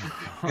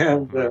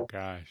 And, oh,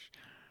 gosh.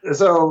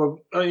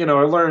 So, I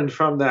learned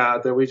from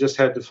that we just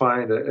had to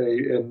find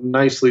a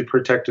nicely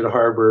protected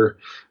harbor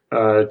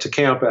to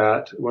camp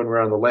at when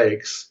we're on the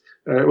lakes.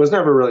 It was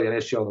never really an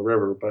issue on the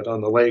river, but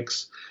on the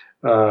lakes,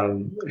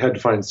 had to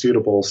find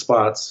suitable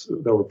spots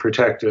that were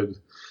protected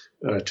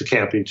to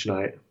camp each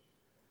night.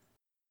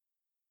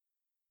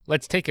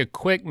 Let's take a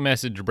quick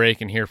message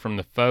break and hear from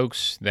the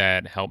folks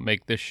that help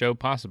make this show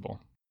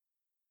possible.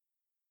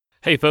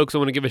 Hey folks, I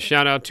want to give a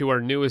shout out to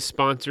our newest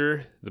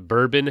sponsor, The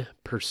Bourbon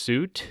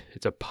Pursuit.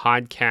 It's a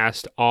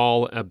podcast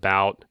all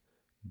about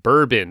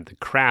bourbon, the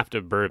craft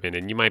of bourbon.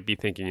 And you might be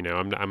thinking,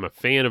 I'm a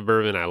fan of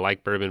bourbon, I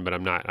like bourbon, but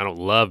I don't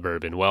love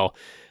bourbon. Well,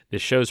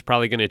 this show's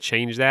probably going to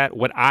change that.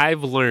 What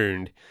I've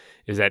learned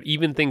is that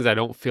even things I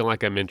don't feel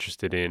like I'm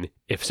interested in,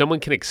 if someone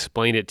can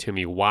explain it to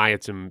me why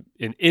it's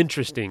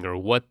interesting or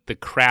what the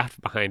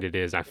craft behind it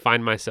is, I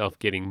find myself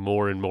getting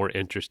more and more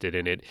interested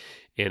in it.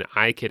 And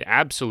I could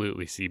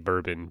absolutely see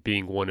bourbon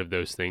being one of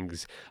those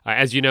things.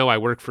 As you know, I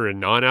work for a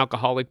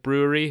non-alcoholic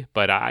brewery,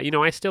 but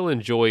I still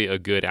enjoy a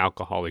good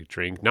alcoholic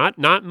drink.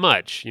 Not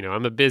much.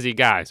 I'm a busy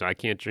guy, so I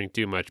can't drink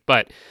too much,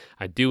 but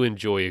I do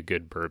enjoy a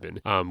good bourbon.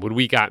 When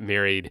we got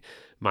married,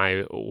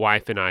 my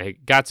wife and I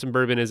got some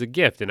bourbon as a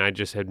gift, and I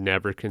just had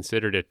never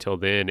considered it till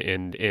then,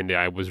 and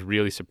I was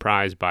really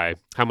surprised by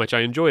how much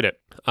I enjoyed it.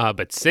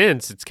 But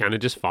since, it's kind of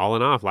just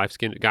fallen off. Life's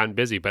gotten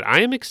busy. But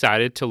I am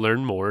excited to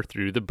learn more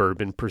through the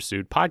Bourbon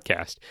Pursuit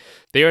podcast.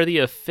 They are the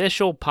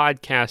official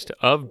podcast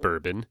of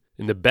bourbon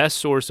and the best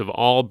source of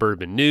all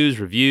bourbon news,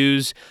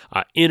 reviews,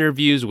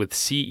 interviews with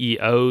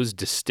CEOs,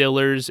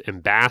 distillers,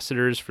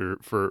 ambassadors for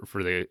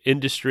the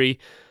industry.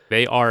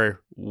 They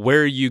are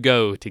where you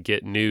go to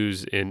get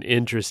news and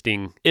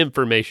interesting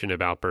information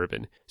about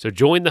bourbon. So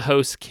join the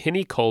hosts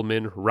Kenny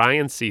Coleman,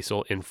 Ryan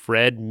Cecil, and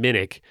Fred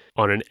Minnick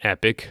on an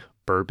epic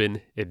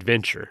bourbon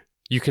adventure.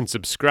 You can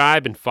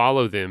subscribe and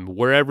follow them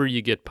wherever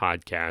you get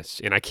podcasts.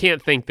 And I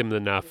can't thank them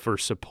enough for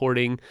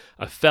supporting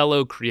a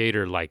fellow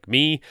creator like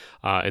me.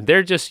 And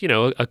they're just,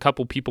 a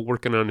couple people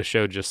working on a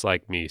show just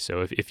like me.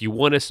 So if you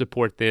want to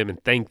support them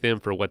and thank them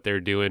for what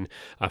they're doing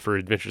for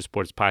Adventure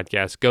Sports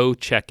Podcast, go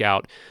check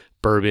out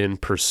Bourbon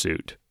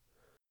Pursuit.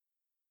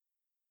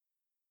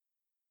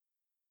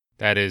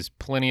 That is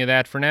plenty of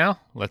that for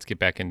now. Let's get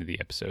back into the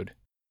episode.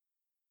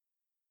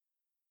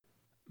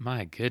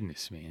 My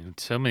goodness, man.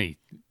 So many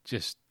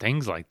just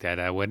things like that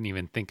I wouldn't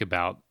even think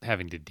about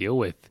having to deal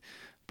with.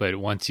 But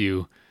once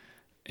you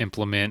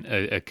implement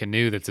a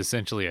canoe that's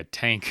essentially a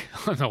tank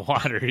on the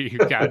water,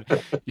 you've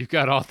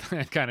got all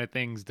that kind of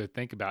things to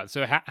think about.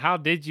 So how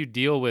did you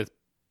deal with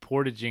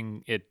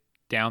portaging it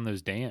down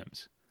those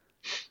dams?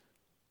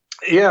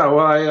 Yeah,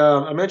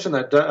 well, I mentioned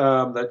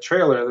that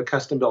trailer, the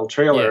custom built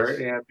trailer, Yes.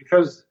 and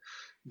because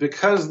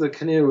the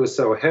canoe was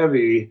so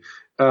heavy,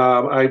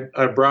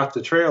 I brought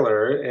the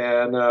trailer,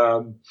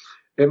 and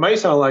it might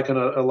sound like a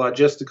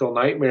logistical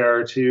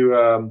nightmare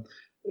to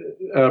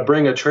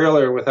bring a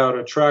trailer without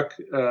a truck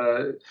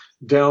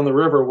down the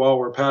river while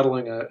we're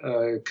paddling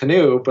a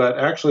canoe, but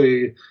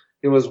actually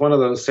it was one of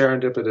those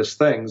serendipitous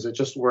things. It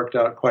just worked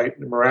out quite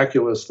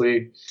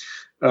miraculously.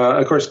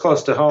 Of course,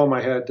 close to home,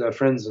 I had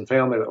friends and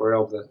family that were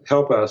able to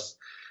help us,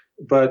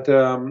 but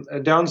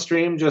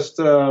downstream just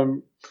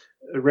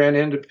ran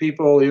into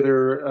people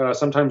either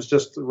sometimes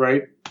just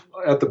right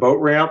at the boat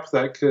ramp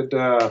that could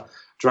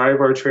drive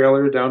our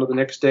trailer down to the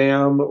next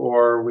dam,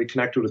 or we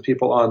connected with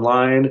people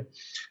online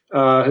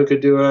who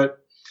could do it.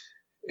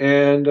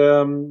 And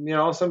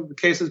some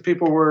cases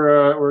people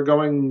were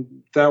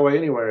going that way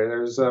anyway.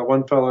 There's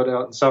one fellow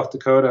out in South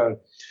Dakota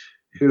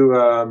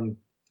who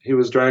he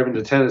was driving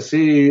to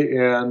Tennessee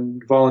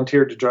and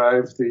volunteered to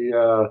drive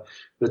the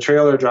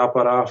trailer, drop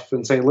it off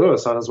in St.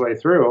 Louis on his way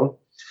through.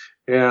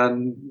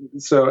 And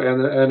so,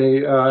 and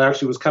he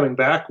actually was coming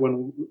back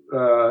when,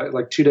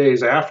 like 2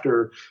 days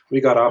after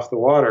we got off the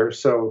water.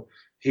 So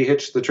he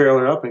hitched the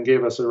trailer up and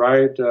gave us a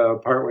ride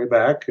partway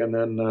back, and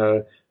then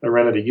I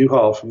rented a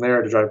U-Haul from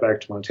there to drive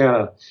back to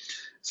Montana.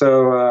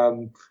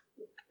 So,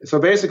 so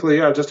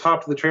basically, I just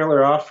hopped the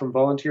trailer off from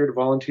volunteer to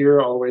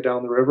volunteer all the way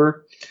down the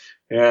river,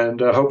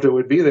 and hoped it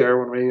would be there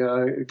when we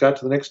got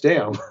to the next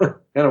dam,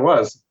 and it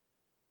was.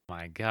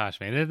 My gosh,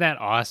 man, isn't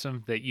that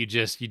awesome that you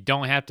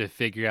don't have to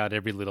figure out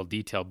every little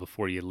detail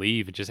before you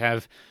leave, and just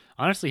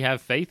honestly have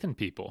faith in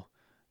people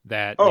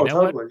that,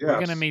 Totally, what, yes. we're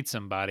going to meet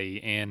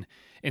somebody. And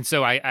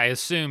so I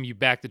assume you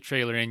back the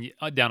trailer in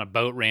down a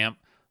boat ramp,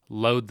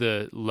 load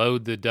the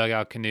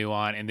dugout canoe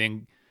on, and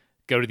then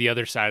go to the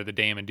other side of the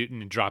dam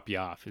and drop you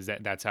off.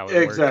 That's how it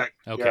works?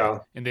 Exactly. Okay. Yeah.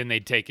 And then they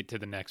take it to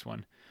the next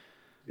one.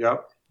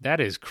 Yep. That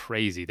is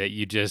crazy that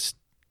you just,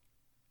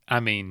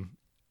 I mean,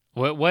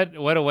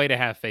 what a way to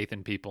have faith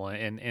in people,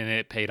 and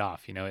it paid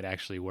off. It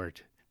actually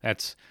worked.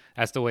 That's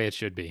the way it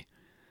should be.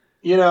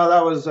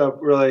 That was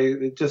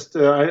really just,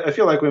 I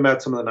feel like we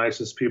met some of the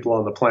nicest people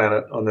on the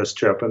planet on this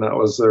trip, and that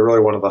was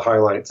really one of the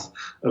highlights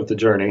of the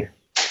journey.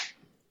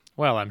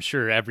 Well, I'm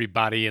sure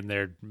everybody and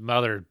their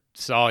mother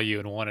saw you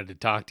and wanted to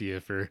talk to you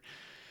for,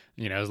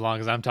 as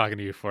long as I'm talking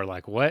to you for,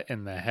 like, what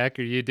in the heck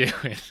are you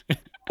doing?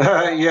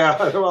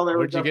 Yeah. Well,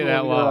 Where'd you get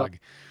that log?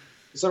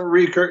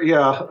 We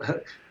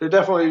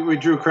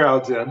drew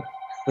crowds in.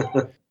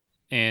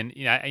 And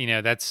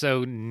that's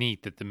so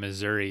neat that the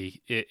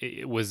Missouri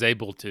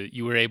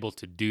you were able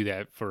to do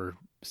that for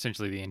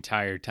essentially the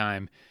entire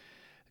time.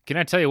 Can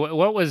I tell you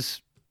what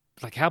was,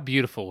 like, how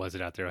beautiful was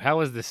it out there? How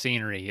was the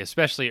scenery,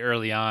 especially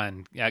early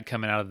on,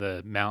 coming out of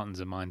the mountains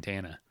of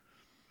Montana?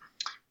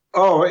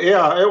 Oh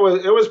yeah, it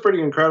was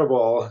pretty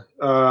incredible.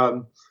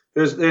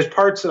 There's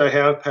parts that I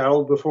have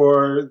paddled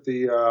before.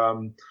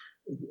 The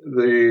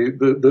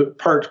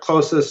part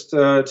closest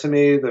to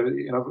me,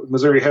 the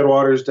Missouri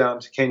headwaters down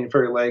to Canyon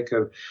Ferry Lake,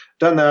 I've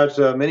done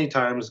that many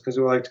times because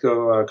we like to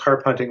go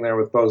carp hunting there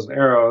with bows and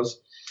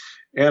arrows.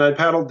 And I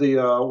paddled the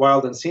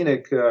wild and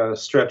scenic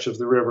stretch of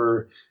the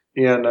river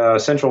in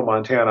central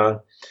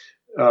Montana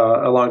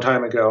a long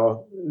time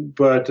ago.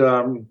 But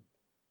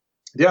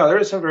yeah, there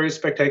are some very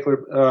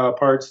spectacular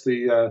parts.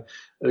 The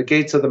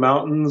Gates of the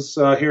Mountains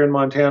here in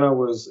Montana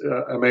was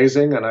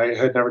amazing, and I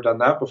had never done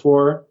that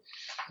before.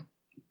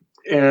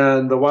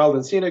 And the wild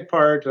and scenic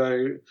part,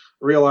 I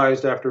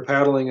realized after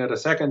paddling it a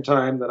second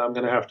time that I'm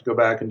going to have to go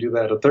back and do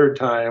that a third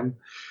time.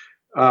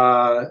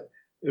 But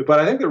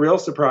I think the real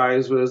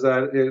surprise was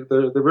that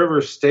the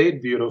river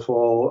stayed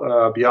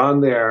beautiful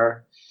beyond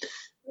there.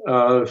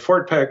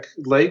 Fort Peck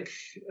Lake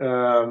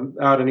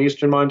out in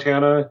eastern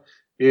Montana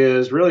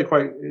is really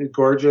quite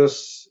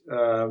gorgeous.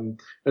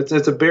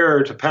 It's a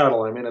bear to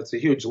paddle. I mean, it's a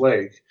huge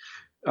lake.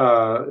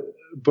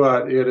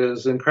 But it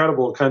is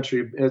incredible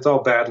country. It's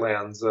all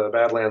badlands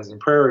and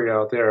prairie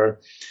out there.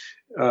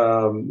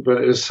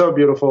 But it's so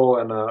beautiful,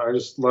 and I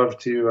just love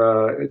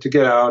to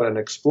get out and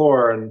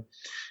explore. And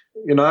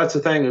that's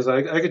the thing, is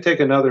I could take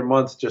another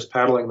month just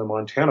paddling the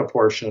Montana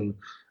portion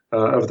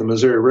of the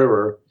Missouri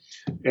River,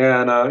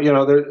 and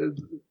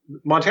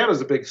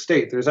Montana's a big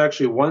state. There's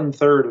actually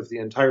 1/3 of the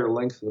entire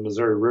length of the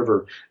Missouri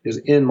River is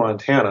in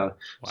Montana.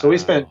 Wow. So we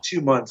spent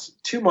 2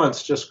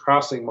 months just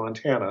crossing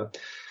Montana.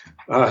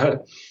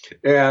 And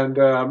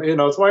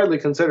it's widely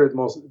considered the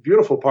most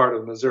beautiful part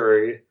of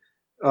Missouri.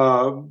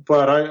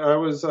 But I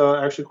was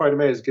actually quite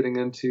amazed getting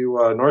into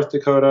North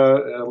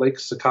Dakota. Lake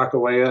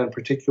Sakakawea in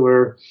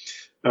particular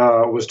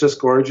was just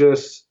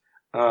gorgeous.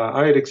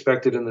 I had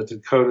expected in the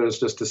Dakotas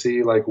just to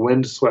see like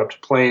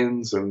windswept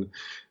plains and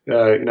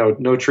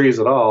no trees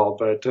at all.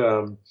 But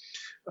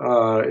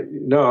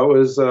no, it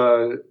was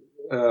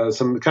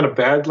some kind of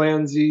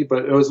badlandsy,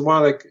 but it was more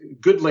like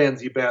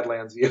goodlandsy,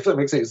 badlandsy, if that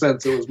makes any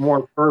sense. It was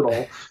more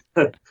fertile.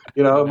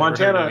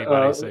 Montana.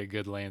 Anybody say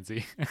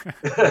goodlandsy?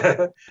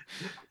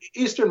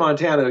 Eastern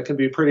Montana can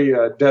be pretty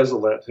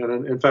desolate,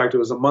 and in fact, it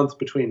was a month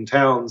between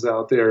towns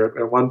out there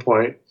at one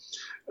point.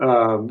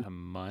 A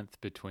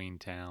month between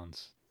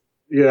towns.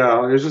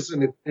 Yeah, there's just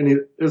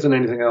isn't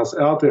anything else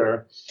out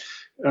there.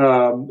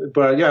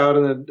 But yeah, out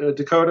in the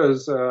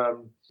Dakotas,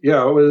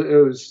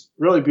 it was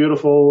really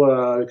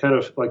beautiful, kind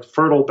of like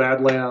fertile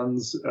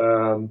badlands,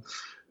 and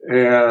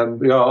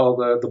all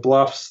the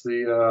bluffs,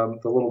 the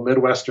little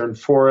Midwestern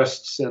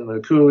forests and the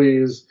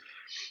coulees.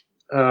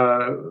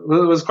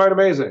 It was quite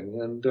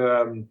amazing, and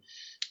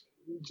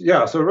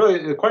so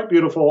really quite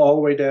beautiful all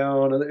the way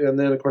down. And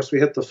then of course we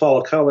hit the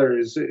fall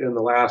colors in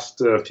the last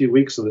few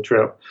weeks of the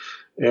trip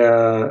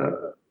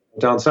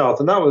down south,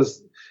 and that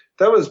was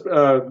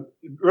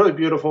really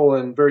beautiful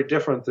and very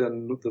different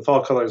than the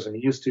fall colors I'm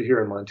used to here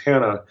in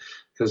Montana,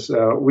 because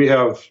we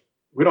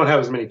don't have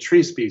as many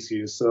tree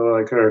species. So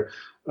like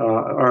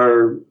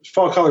our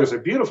fall colors are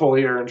beautiful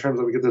here in terms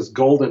of we get this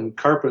golden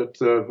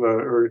carpet of,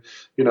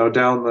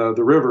 down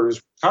the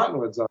rivers,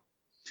 cottonwoods are.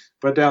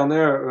 But down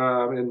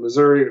there in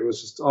Missouri, it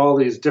was just all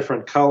these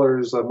different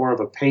colors, more of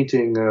a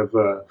painting of,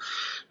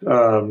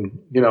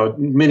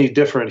 many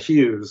different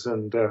hues.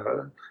 And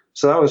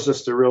so that was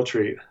just a real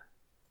treat.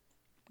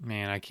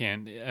 Man, I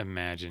can't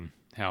imagine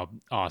how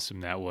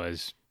awesome that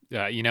was.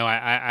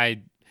 I've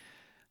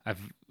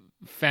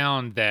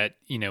found that,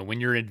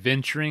 when you're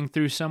adventuring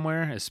through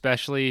somewhere,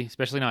 especially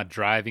not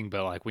driving,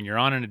 but like when you're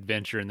on an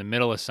adventure in the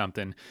middle of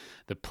something,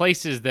 the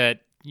places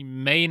that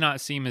may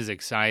not seem as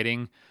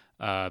exciting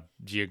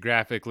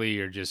geographically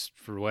or just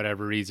for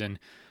whatever reason,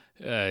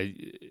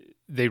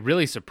 they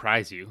really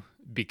surprise you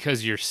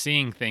because you're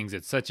seeing things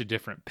at such a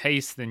different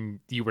pace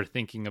than you were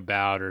thinking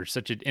about, or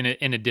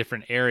in a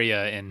different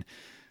area. And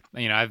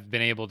I've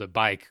been able to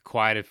bike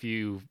quite a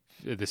few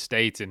of the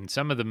states, and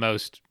some of the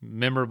most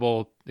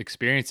memorable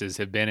experiences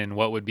have been in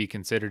what would be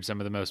considered some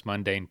of the most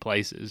mundane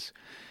places,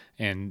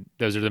 and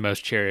those are the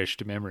most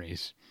cherished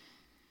memories.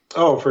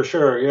 Oh, for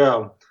sure,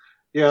 yeah,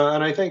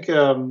 and I think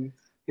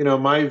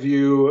my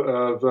view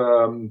of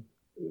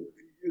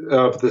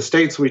the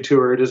states we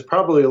toured is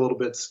probably a little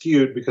bit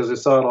skewed because I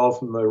saw it all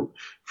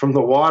from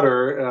the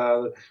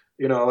water.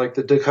 Like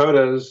the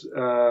Dakotas,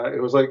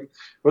 it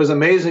was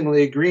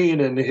amazingly green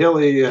and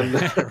hilly and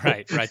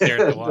right there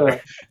at the water.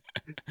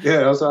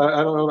 So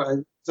I don't know. I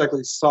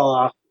exactly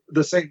saw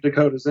the same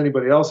Dakotas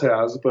anybody else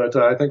has, but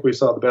I think we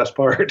saw the best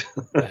part.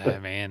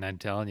 Man, I'm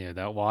telling you,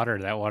 that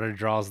water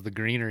draws the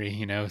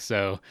greenery.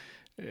 So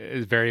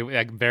it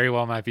very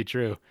well might be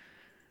true.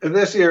 And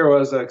this year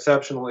was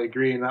exceptionally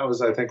green. That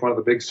was, I think, one of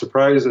the big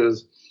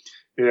surprises.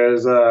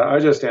 Is I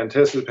just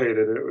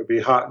anticipated it would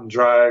be hot and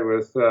dry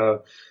with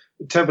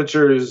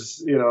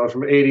temperatures,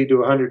 from 80 to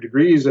 100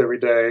 degrees every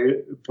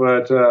day.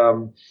 But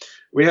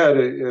we had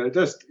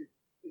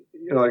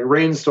like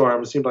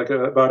rainstorms. It seemed like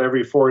about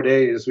every 4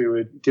 days we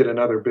would get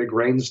another big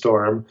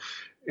rainstorm,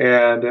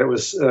 and it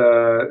was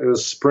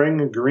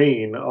spring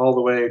green all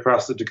the way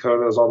across the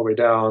Dakotas, all the way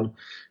down,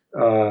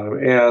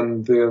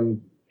 and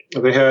then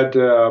they had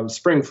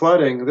spring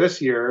flooding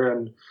this year,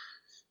 and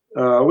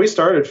we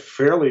started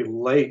fairly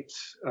late.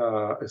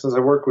 Since I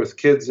work with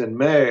kids in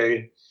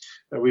May,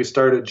 we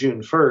started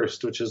June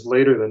 1st, which is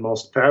later than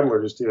most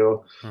paddlers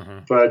do. Mm-hmm.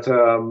 But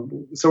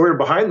so we were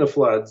behind the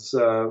floods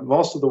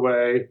most of the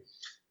way.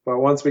 But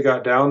once we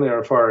got down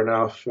there far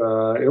enough,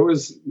 it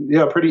was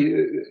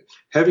pretty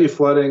heavy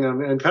flooding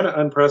and kind of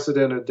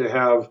unprecedented to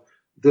have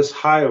this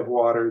high of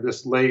water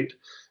this late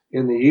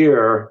in the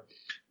year.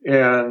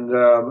 And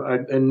I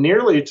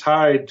nearly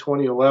tied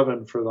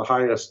 2011 for the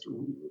highest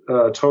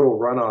total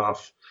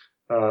runoff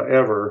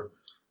ever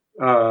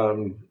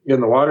in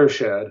the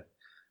watershed.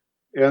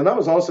 And that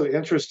was also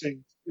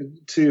interesting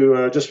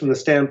to just from the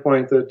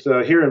standpoint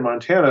that here in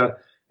Montana,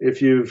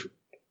 if you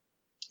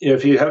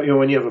have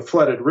when you have a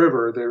flooded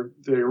river,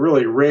 they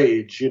really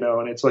rage,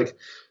 and it's like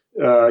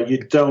you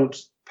don't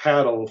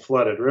paddle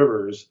flooded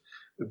rivers.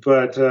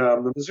 But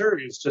the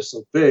Missouri is just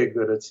so big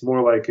that it's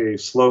more like a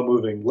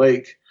slow-moving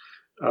lake.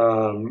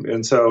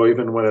 And so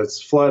even when it's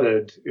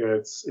flooded,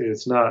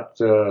 it's not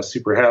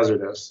super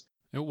hazardous.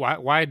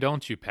 Why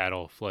don't you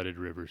paddle flooded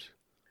rivers?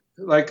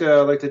 Like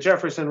the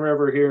Jefferson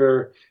River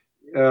here,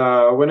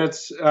 when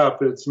it's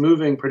up, it's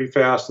moving pretty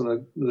fast,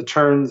 and the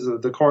turns,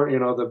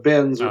 the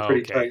bends are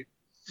pretty tight.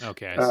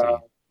 Okay, I see.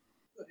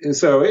 And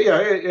so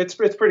it's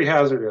pretty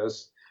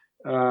hazardous.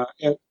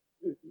 And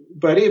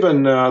but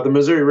even the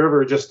Missouri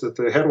River, just at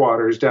the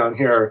headwaters down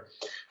here,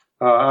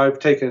 I've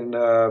taken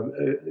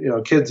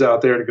kids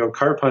out there to go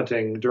carp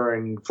hunting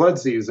during flood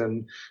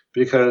season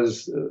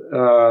because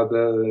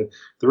the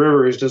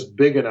river is just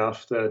big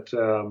enough that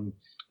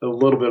a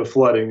little bit of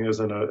flooding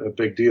isn't a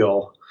big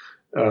deal.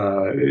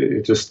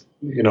 It just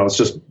it's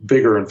just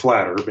bigger and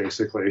flatter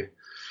basically.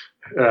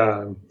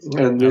 And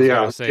I was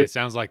gonna say, it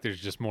sounds like there's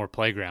just more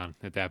playground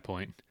at that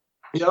point.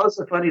 Yeah, that's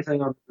the funny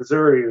thing on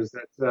Missouri is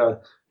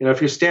that if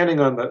you're standing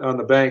on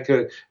the bank,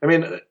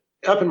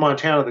 up in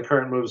Montana the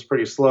current moves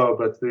pretty slow,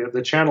 but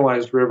the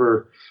channelized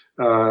river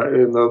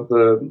in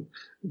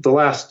the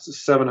last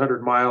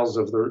 700 miles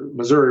of the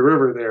Missouri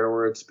River there,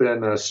 where it's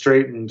been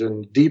straightened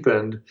and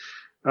deepened,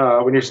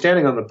 when you're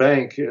standing on the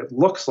bank, it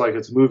looks like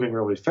it's moving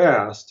really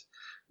fast,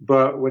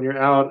 but when you're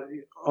out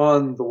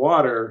on the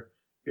water,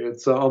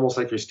 it's almost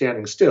like you're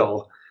standing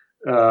still.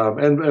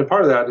 And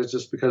part of that is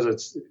just because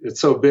it's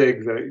so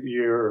big that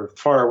you're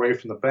far away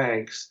from the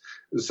banks,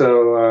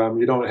 so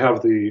you don't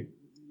have the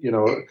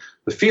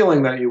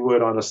feeling that you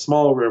would on a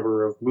small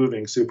river of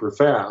moving super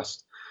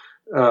fast.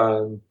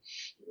 But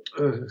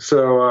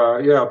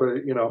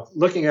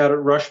looking at it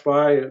rush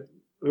by, it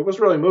was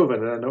really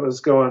moving, and it was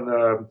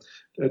going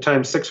at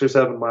times 6 or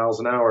 7 miles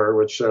an hour,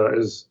 which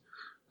is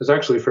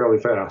actually fairly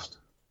fast.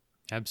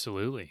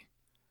 Absolutely.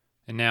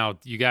 And now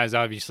you guys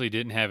obviously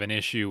didn't have an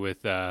issue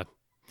with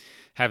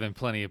having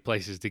plenty of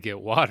places to get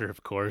water,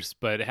 of course,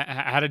 but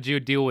how did you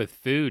deal with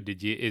food?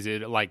 Is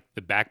it like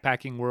the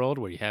backpacking world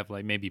where you have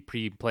like maybe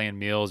pre-planned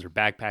meals or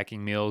backpacking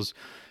meals?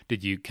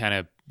 Did you kind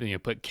of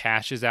put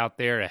caches out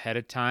there ahead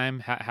of time?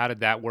 How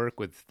did that work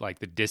with like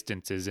the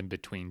distances in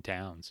between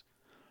towns?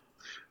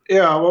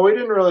 Yeah, well, we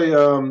didn't really,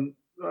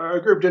 our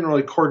group didn't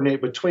really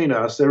coordinate between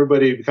us.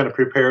 Everybody kind of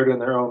prepared in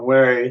their own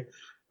way.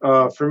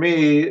 For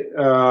me,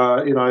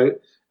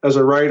 as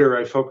a writer,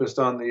 I focused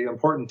on the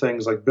important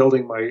things like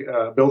building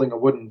a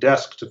wooden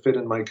desk to fit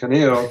in my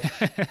canoe.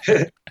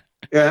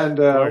 And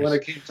when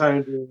it came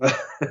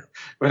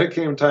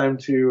time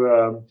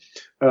to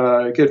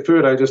get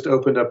food, I just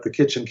opened up the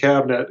kitchen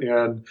cabinet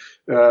and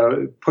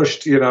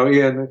pushed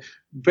in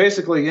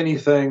basically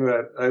anything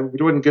that I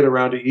wouldn't get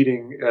around to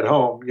eating at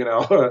home.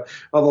 All the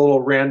little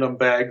random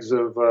bags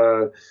of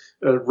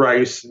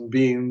rice and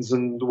beans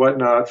and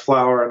whatnot,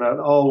 flour, and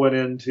that all went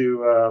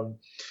into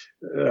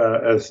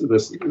as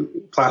this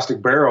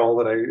plastic barrel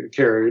that I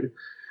carried.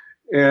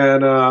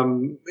 And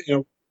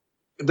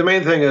the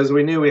main thing is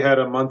we knew we had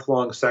a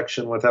month-long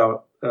section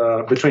without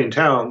between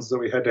towns, that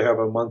we had to have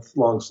a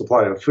month-long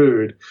supply of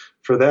food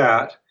for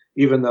that,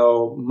 even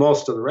though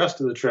most of the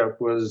rest of the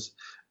trip was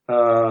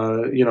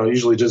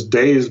usually just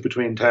days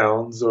between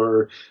towns,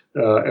 or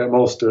at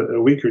most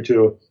a week or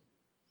two.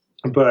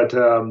 But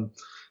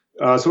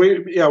so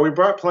we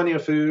brought plenty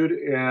of food,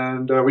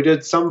 and we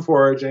did some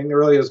foraging,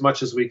 really as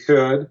much as we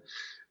could.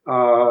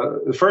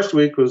 The first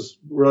week was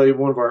really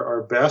one of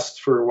our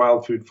best for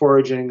wild food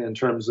foraging in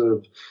terms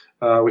of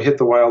we hit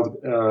the wild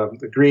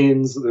the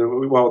greens,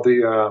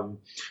 the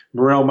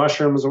morel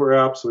mushrooms were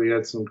up, so we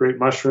had some great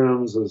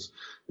mushrooms. It was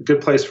a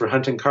good place for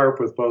hunting carp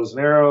with bows and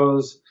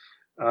arrows,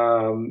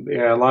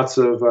 and lots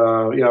of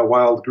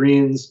wild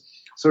greens.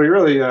 So we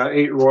really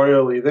ate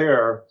royally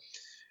there.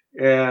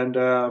 And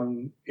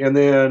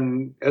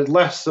then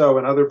less so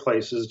in other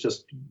places,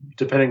 just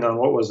depending on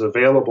what was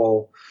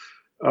available.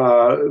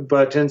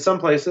 But in some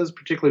places,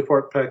 particularly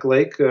Fort Peck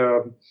Lake,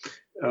 some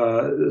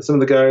of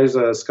the guys,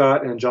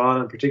 Scott and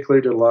John in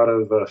particular, did a lot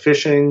of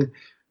fishing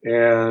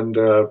and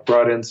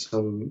brought in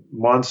some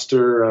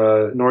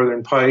monster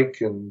northern pike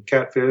and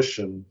catfish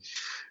and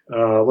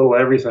a little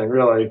everything,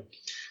 really.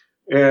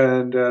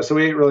 And so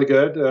we ate really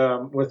good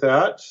with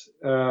that.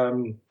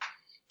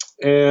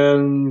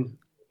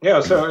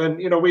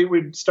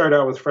 We'd start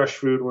out with fresh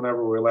food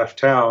whenever we left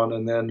town,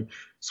 and then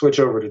switch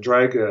over to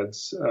dry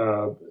goods.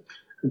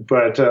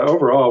 But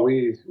overall,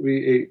 we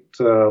ate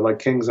like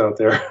kings out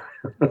there.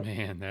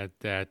 Man,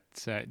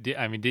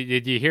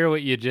 did you hear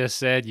what you just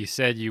said? You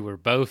said you were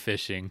bow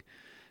fishing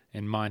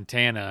in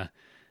Montana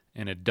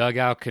in a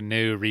dugout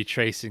canoe,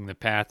 retracing the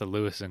path of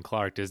Lewis and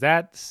Clark. Is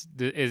that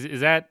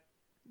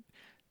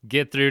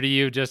get through to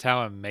you just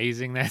how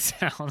amazing that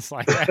sounds?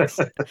 Like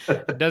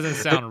it doesn't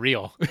sound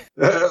real.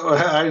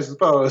 I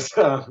suppose.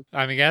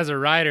 As a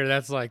writer,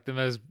 that's like the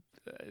most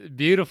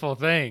beautiful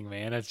thing,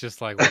 man. It's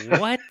just like,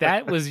 what?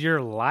 That was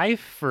your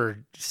life for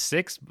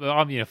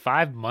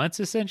 5 months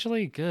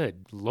essentially?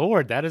 Good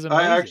Lord, that is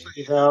amazing. I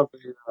actually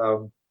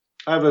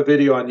have a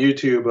video on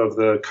YouTube of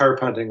the carp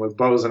hunting with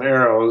bows and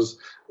arrows.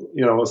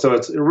 So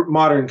it's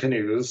modern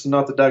canoes,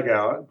 not the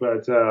dugout,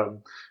 but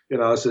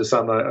it's just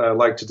something I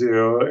like to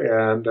do.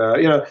 And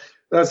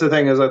that's the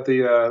thing, is that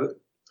the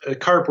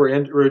carp were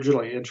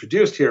originally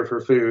introduced here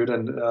for food,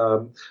 and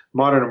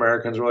modern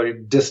Americans really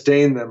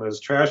disdain them as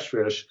trash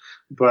fish.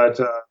 But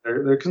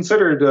they're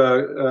considered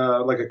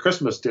like a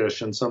Christmas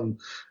dish in some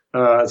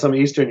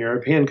Eastern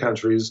European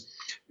countries,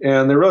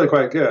 and they're really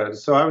quite good.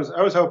 So I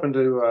was hoping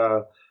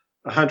to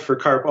hunt for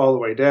carp all the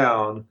way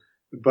down,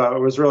 but it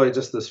was really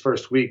just this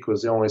first week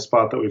was the only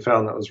spot that we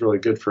found that was really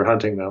good for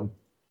hunting them.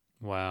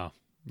 Wow.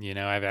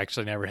 I've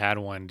actually never had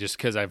one just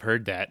because I've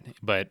heard that,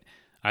 but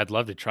I'd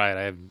love to try it.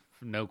 I have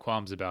no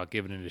qualms about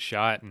giving it a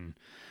shot, and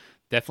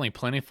definitely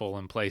plentiful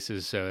in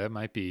places. So that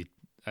might be,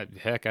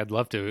 heck, I'd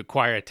love to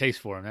acquire a taste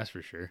for them. That's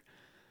for sure.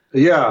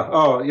 Yeah.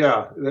 Oh,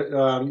 yeah.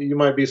 You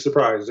might be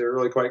surprised. They're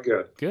really quite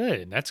good.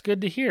 Good. That's good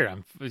to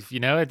hear.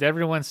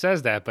 Everyone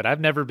says that, but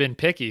I've never been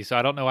picky, so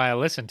I don't know why I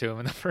listened to them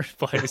in the first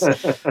place.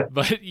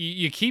 But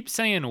you keep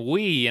saying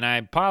we, and I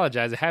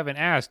apologize. I haven't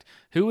asked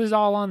who was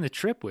all on the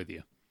trip with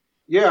you.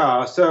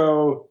 Yeah.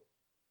 So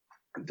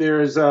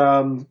there's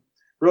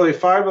really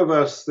five of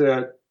us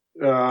that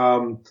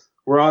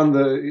were on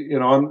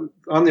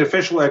on the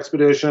official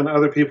expedition.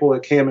 Other people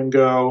that came and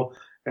go,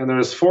 and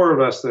there's four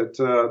of us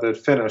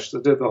that finished,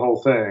 that did the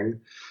whole thing.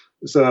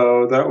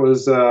 So that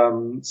was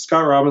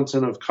Scott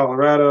Robinson of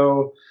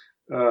Colorado,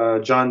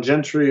 John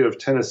Gentry of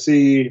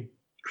Tennessee,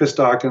 Chris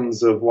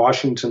Dawkins of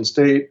Washington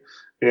State,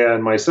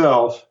 and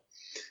myself.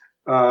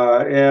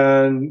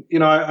 I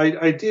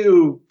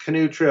do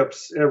canoe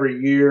trips every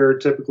year,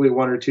 typically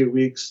 1 or 2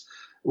 weeks,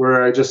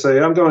 where I just say,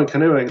 I'm going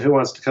canoeing. Who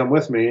wants to come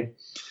with me?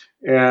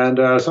 And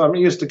so I'm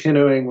used to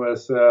canoeing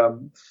with,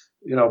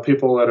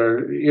 people that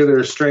are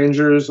either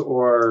strangers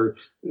or,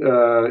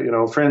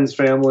 friends,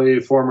 family,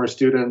 former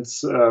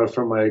students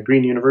from my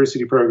Green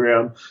University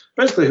program,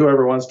 basically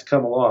whoever wants to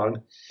come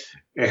along.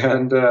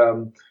 And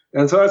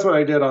so that's what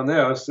I did on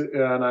this.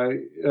 And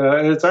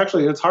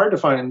it's hard to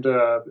find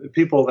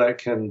people that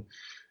can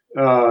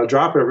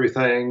drop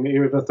everything,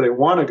 even if they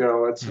want to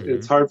go.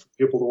 It's hard for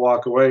people to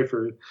walk away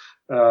for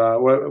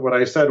what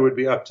I said would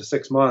be up to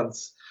 6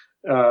 months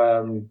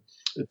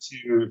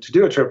to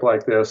do a trip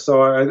like this.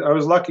 So I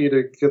was lucky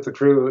to get the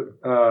crew,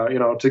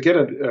 to get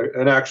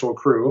an actual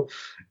crew,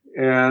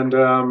 and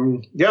I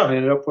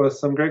ended up with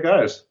some great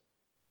guys.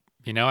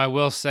 I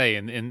will say,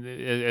 and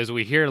as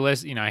we hear,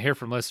 I hear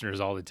from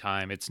listeners all the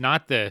time, it's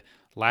not the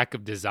lack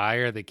of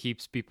desire that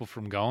keeps people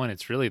from going.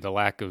 It's really the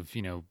lack of,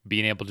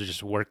 being able to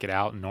just work it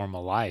out in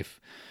normal life.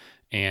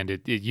 And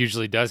it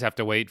usually does have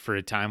to wait for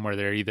a time where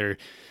they're either,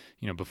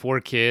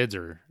 before kids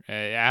or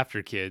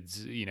after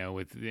kids,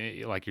 with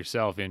like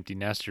yourself, empty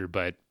nester.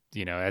 But,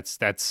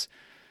 that's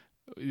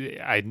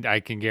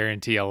I can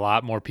guarantee a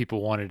lot more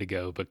people wanted to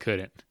go, but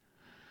couldn't.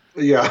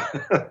 Yeah.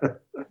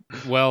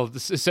 Well,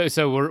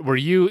 so were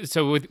you,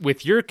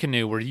 with your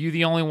canoe, were you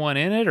the only one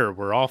in it, or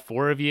were all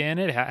four of you in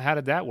it? How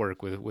did that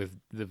work with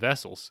the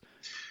vessels?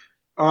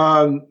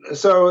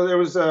 So there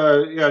was,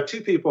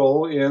 two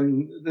people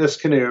in this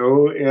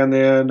canoe, and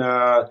then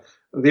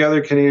the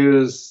other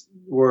canoes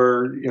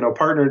were,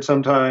 partnered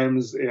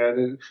sometimes,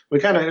 and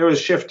it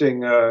was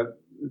shifting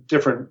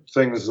different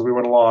things as we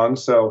went along.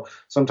 So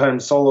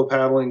sometimes solo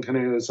paddling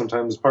canoes,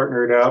 sometimes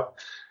partnered up.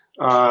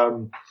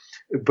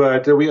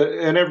 But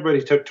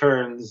everybody took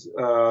turns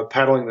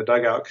paddling the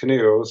dugout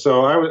canoe.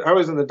 So I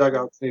was in the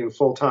dugout canoe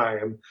full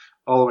time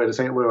all the way to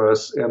St.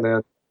 Louis, and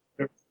then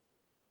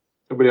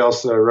everybody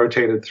else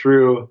rotated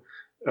through,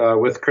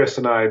 with Chris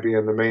and I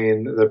being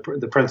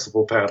the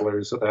principal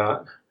paddlers of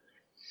that.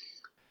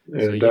 So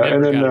you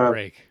never got a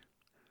break.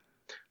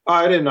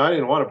 I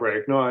didn't want to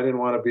break. No, I didn't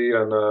want to be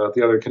on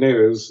the other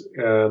canoes.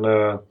 And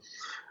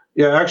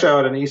actually,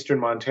 out in eastern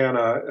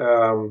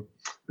Montana,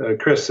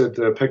 Chris had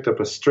picked up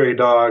a stray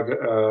dog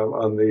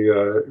on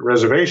the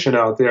reservation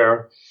out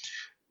there,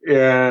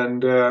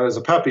 and it was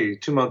a puppy,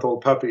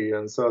 2-month-old puppy,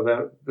 and so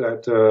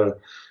that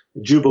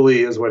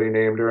Jubilee is what he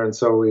named her, and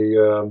so we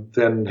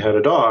then had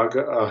a dog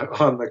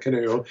on the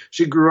canoe.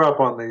 She grew up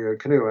on the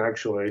canoe,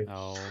 actually.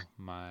 Oh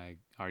my!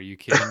 Are you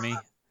kidding me?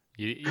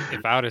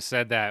 If I would have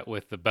said that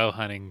with the bow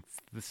hunting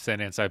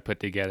sentence I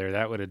put together,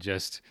 that would have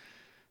just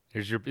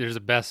there's a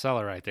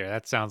bestseller right there.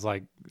 That sounds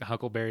like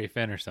Huckleberry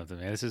Finn or something,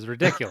 man. This is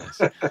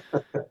ridiculous.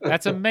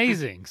 That's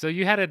amazing. So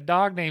you had a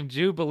dog named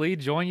Jubilee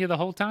join you the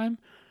whole time?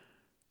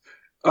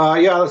 So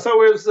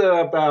it was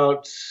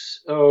about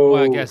well,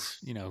 I guess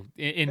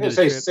into the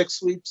trip.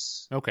 6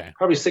 weeks. Okay,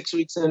 probably 6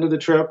 weeks into the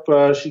trip,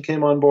 she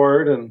came on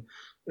board and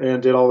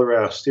did all the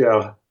rest.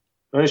 Yeah,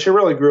 I mean, she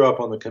really grew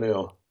up on the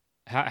canoe.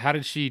 How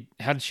did she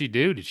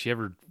do? Did she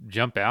ever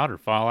jump out or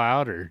fall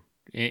out or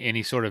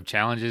any sort of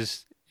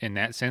challenges in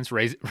that sense?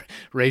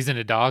 Raising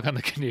a dog on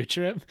the canoe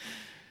trip?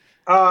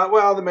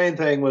 Well, the main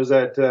thing was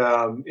that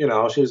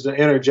she was an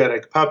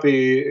energetic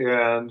puppy,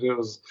 and it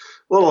was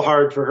a little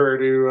hard for her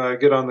to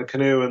get on the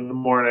canoe in the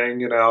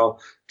morning,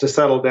 to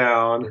settle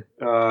down.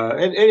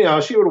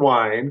 And she would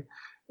whine,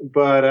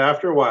 but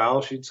after a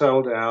while she'd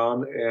settle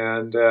down,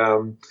 and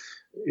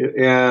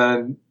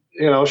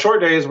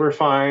short days were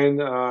fine.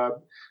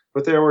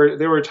 But there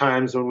were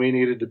times when we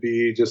needed to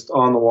be just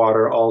on the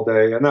water all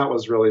day, and that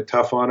was really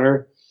tough on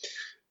her.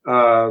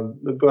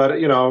 But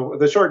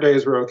the short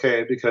days were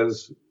okay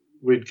because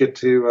we'd get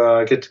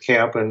to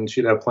camp, and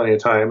she'd have plenty of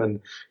time and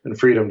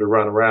freedom to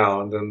run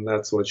around, and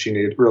that's what she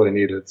really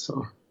needed.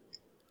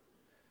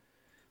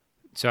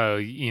 So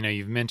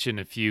you've mentioned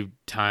a few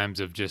times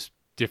of just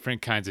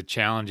different kinds of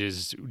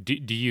challenges.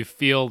 Do you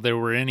feel there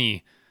were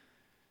any?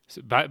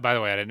 By the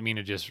way, I didn't mean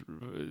to just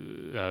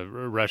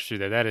rush through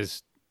that. That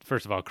is,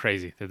 first of all,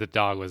 crazy that the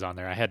dog was on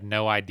there. I had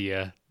no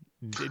idea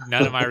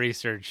None of my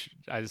research,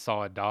 I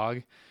saw a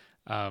dog.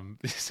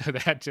 So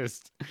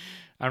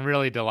I'm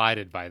really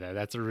delighted by that.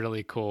 That's a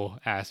really cool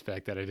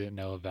aspect that I didn't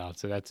know about.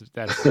 So that's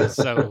just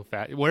so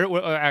fat. I'm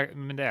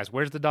going to ask,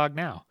 where's the dog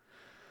now?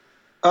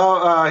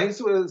 Oh,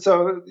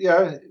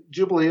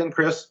 Jubilee and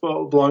Chris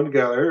belong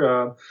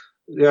together.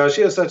 Yeah,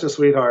 she is such a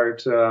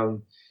sweetheart.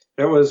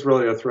 It was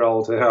really a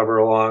thrill to have her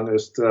along.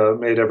 Just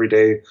made every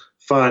day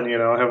fun,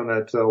 having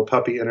that little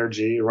puppy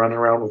energy, running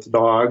around with the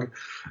dog.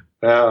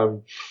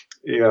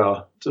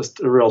 Yeah, just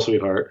a real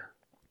sweetheart.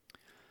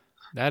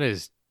 That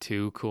is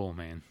too cool,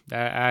 man.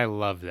 I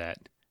love that.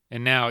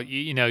 And now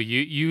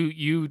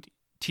you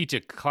teach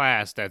a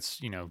class that's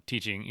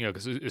teaching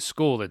because a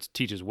school that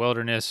teaches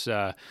wilderness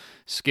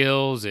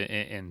skills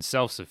and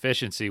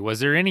self-sufficiency. Was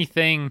there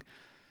anything,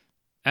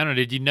 I don't know,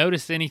 did you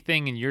notice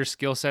anything in your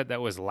skill set that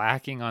was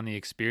lacking on the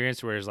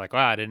experience where it's like,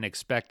 wow, I didn't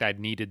expect I'd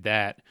needed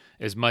that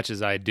as much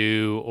as I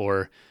do,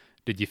 or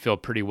did you feel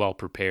pretty well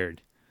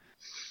prepared?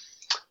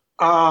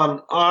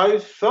 I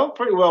felt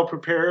pretty well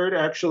prepared,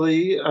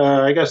 actually.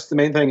 I guess the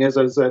main thing is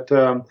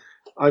that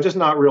I'm just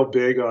not real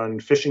big on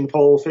fishing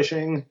pole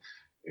fishing.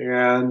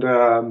 And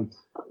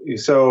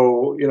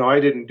so, I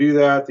didn't do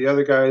that. The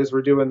other guys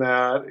were doing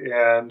that.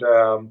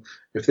 And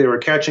if they were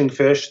catching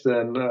fish,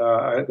 then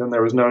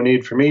there was no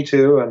need for me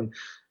to. And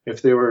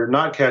if they were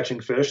not catching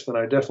fish, then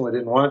I definitely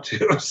didn't want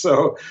to.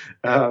 So,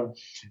 so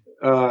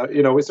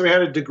we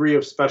had a degree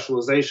of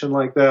specialization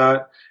like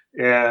that.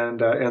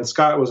 And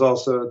Scott was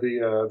also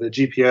the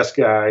GPS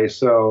guy.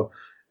 So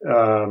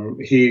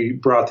he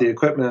brought the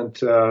equipment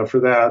for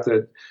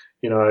that.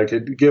 I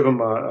could give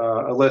him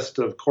a list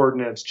of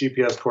coordinates,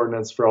 GPS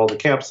coordinates for all the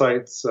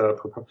campsites,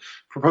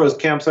 proposed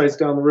campsites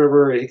down the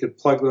river. He could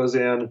plug those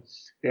in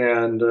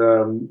and,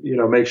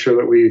 make sure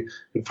that we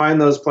could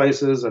find those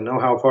places and know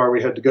how far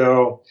we had to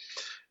go.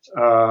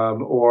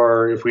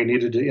 Or if we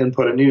needed to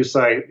input a new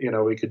site,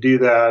 we could do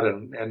that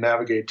and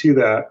navigate to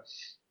that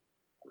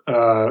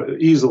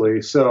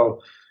easily.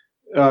 So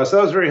that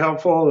was very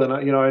helpful. And,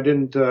 I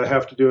didn't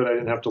have to do it. I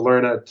didn't have to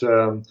learn it.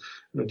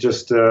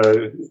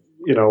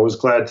 Was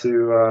glad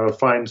to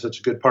find such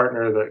a good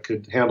partner that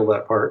could handle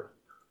that part.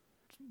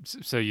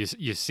 So you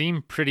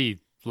seem pretty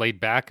laid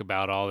back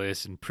about all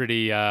this and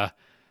pretty,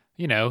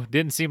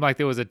 didn't seem like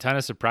there was a ton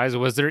of surprises.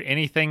 Was there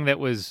anything that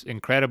was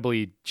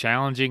incredibly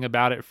challenging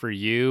about it for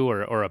you,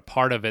 or a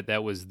part of it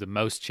that was the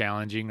most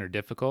challenging or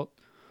difficult?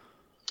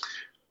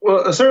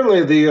 Well,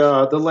 certainly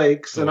the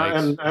lakes,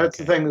 and that's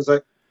the thing is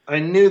like I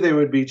knew they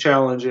would be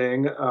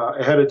challenging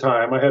ahead of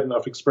time. I had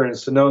enough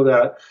experience to know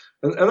that,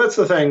 and that's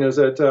the thing is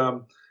that.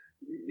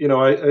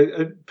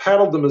 I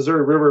paddled the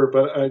Missouri River,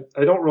 but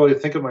I don't really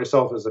think of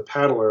myself as a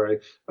paddler.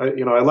 I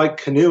like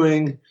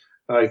canoeing.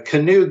 I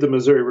canoed the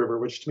Missouri River,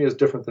 which to me is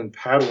different than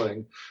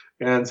paddling.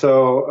 And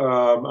so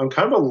I'm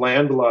kind of a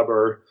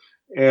landlubber.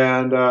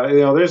 And,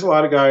 there's a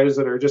lot of guys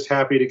that are just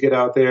happy to get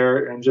out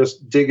there and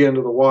just dig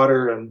into the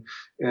water and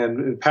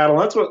paddle.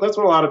 That's what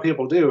a lot of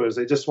people do is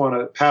they just want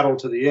to paddle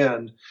to the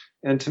end.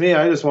 And to me,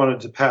 I just wanted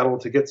to paddle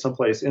to get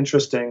someplace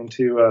interesting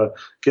to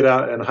get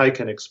out and hike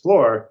and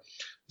explore.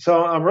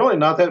 So I'm really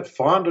not that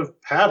fond of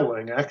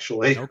paddling,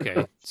 actually.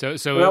 Okay. So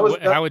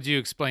how would you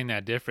explain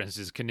that difference?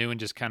 Is canoeing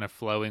just kind of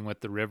flowing with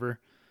the river?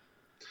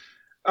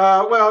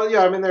 Well,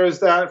 yeah. I mean,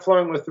 there's that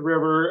flowing with the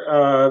river.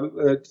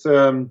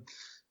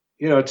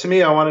 To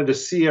me, I wanted to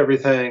see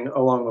everything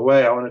along the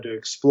way. I wanted to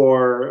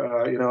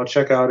explore,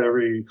 check out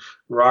every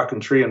rock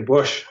and tree and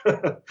bush.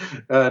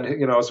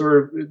 And, so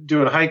we're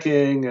doing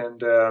hiking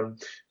and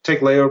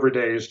take layover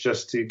days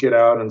just to get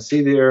out and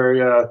see the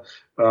area.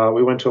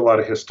 We went to a lot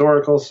of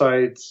historical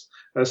sites.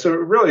 So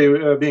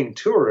really being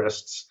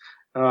tourists,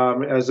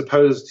 as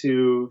opposed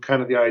to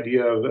kind of the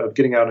idea of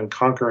getting out and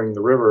conquering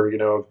the river,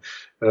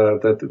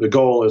 that the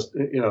goal is,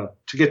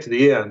 to get to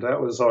the end.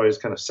 That was always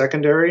kind of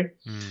secondary.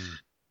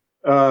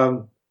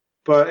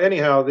 But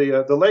anyhow,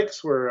 the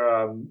lakes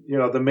were,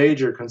 the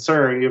major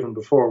concern even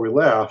before we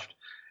left.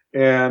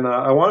 And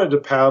I wanted to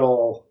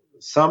paddle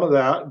some of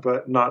that,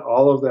 but not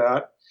all of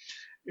that.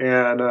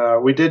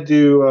 And we did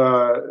do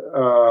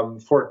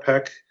Fort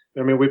Peck.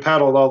 I mean, we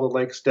paddled all the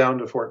lakes down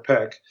to Fort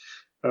Peck,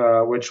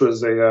 which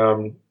was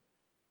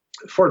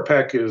Fort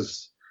Peck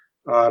is,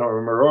 I don't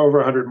remember, over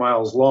 100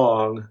 miles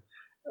long.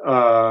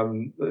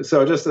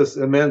 So just this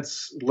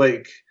immense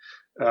lake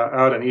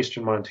out in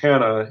eastern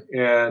Montana.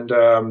 And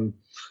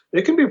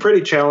it can be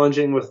pretty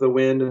challenging with the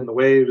wind and the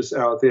waves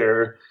out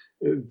there.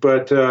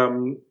 But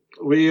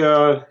we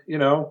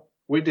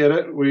did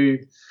it.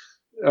 We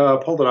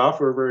pulled it off.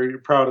 We're very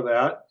proud of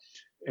that,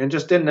 and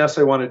just didn't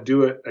necessarily want to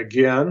do it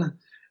again.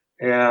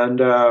 And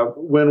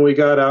when we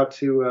got out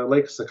to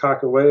Lake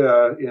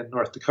Sakakawea in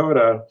North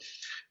Dakota,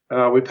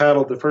 we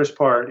paddled the first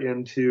part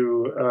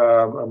into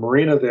a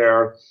marina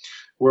there,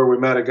 where we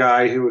met a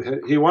guy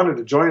who he wanted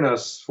to join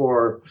us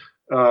for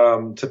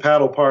to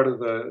paddle part of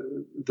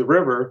the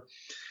river.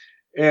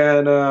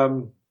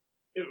 And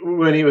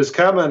when he was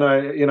coming,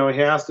 he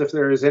asked if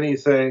there was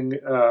anything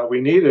we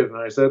needed, and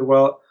I said,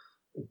 "Well,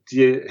 do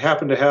you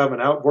happen to have an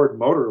outboard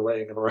motor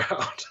laying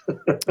around?"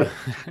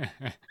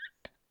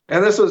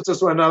 And this was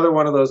just another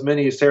one of those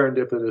many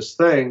serendipitous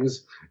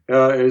things.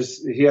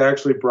 Is he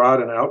actually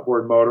brought an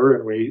outboard motor,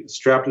 and we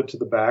strapped it to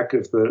the back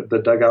of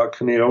the dugout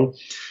canoe,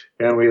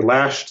 and we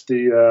lashed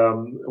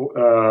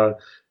the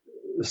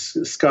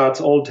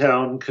Scott's Old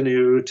Town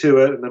canoe to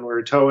it, and then we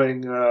were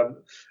towing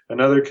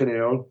another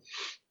canoe,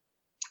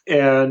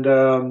 and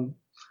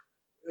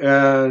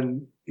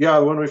yeah,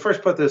 when we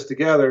first put this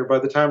together, by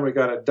the time we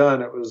got it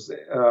done, it was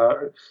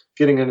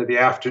getting into the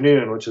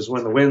afternoon, which is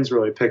when the winds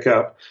really pick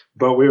up.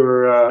 But we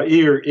were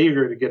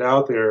eager to get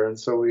out there, and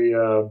so we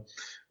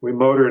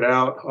motored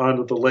out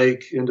onto the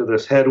lake into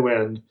this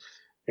headwind.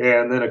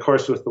 And then, of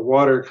course, with the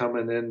water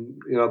coming in,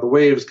 the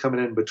waves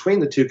coming in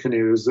between the two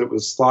canoes, it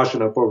was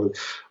sloshing up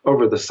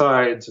over the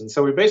sides. And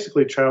so we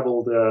basically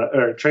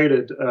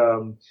traded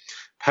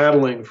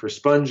paddling for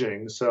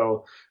sponging.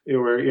 So we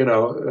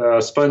were,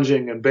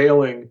 sponging and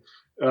bailing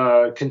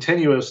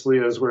continuously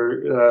as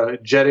we're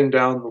jetting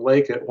down the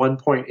lake at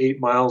 1.8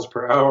 miles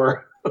per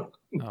hour.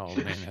 Oh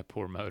man, that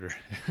poor motor.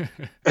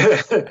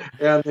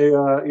 And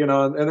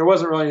and there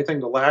wasn't really anything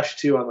to lash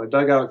to on the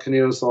dugout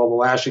canoe, so all the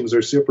lashings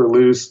are super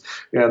loose.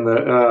 And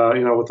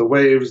with the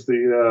waves,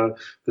 the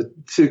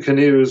two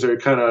canoes are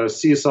kind of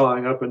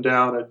seesawing up and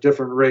down at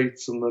different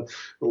rates, and the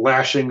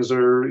lashings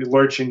are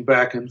lurching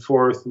back and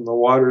forth, and the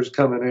water's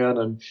coming in,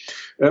 and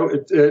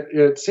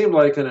it seemed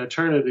like an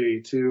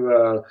eternity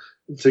to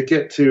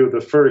get to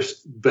the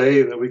first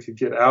bay that we could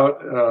get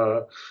out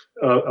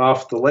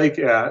off the lake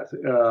at.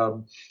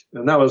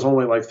 And that was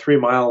only like 3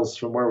 miles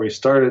from where we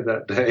started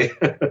that day.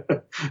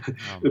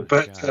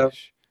 But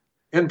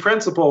in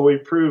principle, we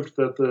proved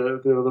that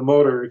the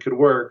motor could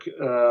work.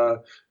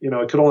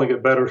 It could only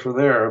get better from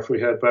there if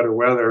we had better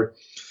weather.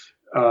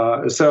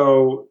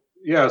 So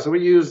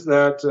we used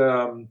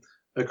that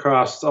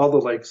across all the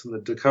lakes in the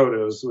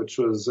Dakotas, which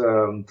was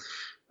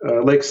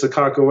Lake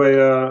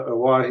Sakakawea,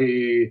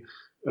 Oahe,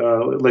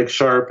 Lake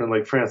Sharp, and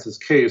Lake Francis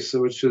Case,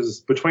 which is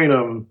between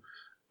them,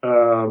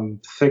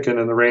 thinking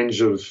in the range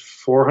of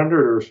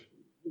 400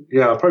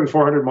 probably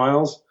 400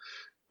 miles.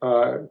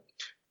 And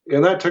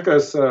that took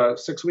us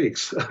 6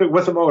 weeks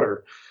with a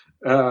motor.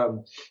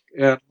 And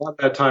a lot of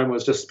that time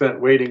was just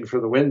spent waiting for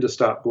the wind to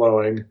stop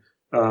blowing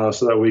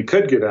so that we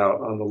could get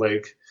out on the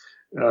lake.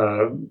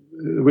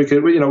 We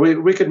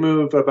could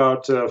move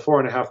about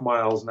 4.5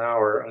 miles an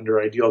hour under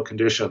ideal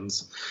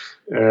conditions.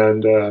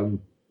 And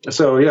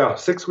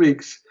 6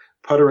 weeks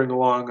puttering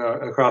along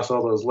across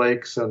all those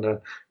lakes. And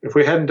if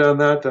we hadn't done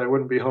that, I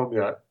wouldn't be home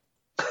yet.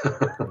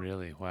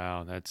 Really?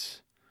 Wow.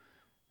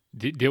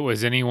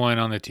 Was anyone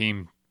on the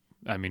team,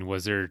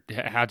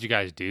 how'd you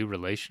guys do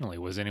relationally?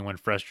 Was anyone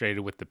frustrated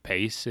with the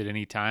pace at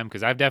any time?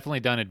 Because I've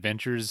definitely done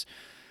adventures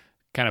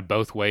kind of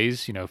both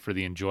ways, for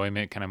the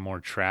enjoyment, kind of more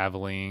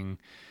traveling,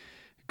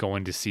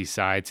 going to see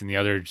sights, and the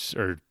others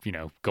are,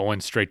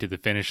 going straight to the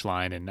finish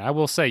line. And I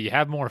will say you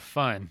have more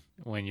fun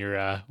when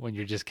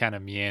you're just kind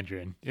of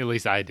meandering. At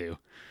least I do.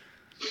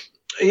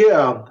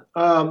 Yeah.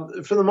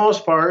 For the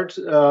most part,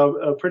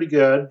 pretty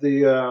good.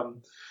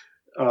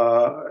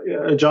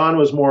 John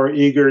was more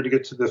eager to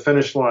get to the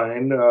finish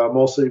line,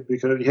 mostly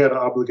because he had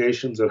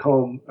obligations at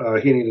home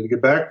he needed to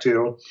get back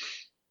to.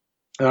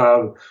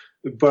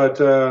 But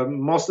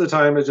most of the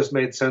time, it just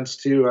made sense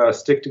to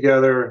stick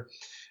together.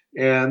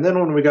 And then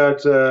when we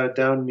got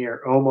down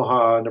near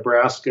Omaha,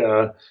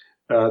 Nebraska,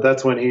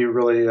 that's when he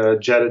really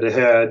jetted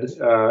ahead.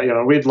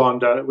 We'd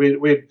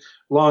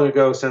long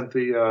ago sent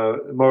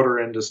the motor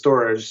into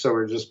storage, so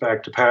we're just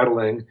back to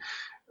paddling.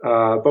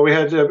 But we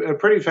had a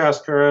pretty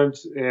fast current,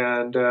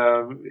 and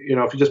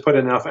if you just put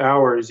in enough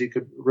hours, you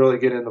could really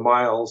get in the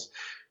miles.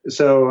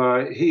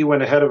 So he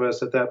went ahead of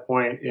us at that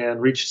point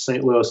and reached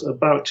St. Louis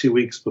about 2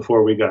 weeks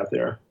before we got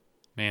there.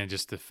 Man,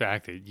 just the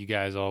fact that you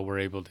guys all were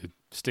able to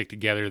stick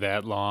together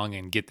that long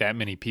and get that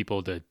many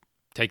people to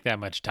take that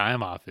much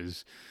time off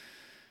it's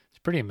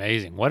pretty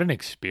amazing. What an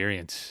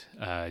experience.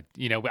 I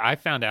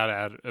found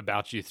out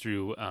about you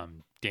through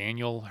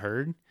Daniel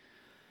Hurd.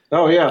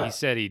 Oh yeah. He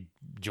said he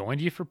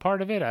joined you for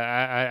part of it.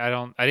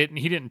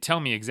 He didn't tell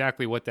me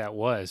exactly what that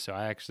was, so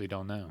I actually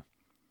don't know.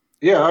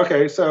 Yeah.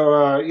 Okay.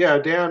 So,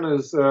 Dan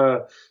is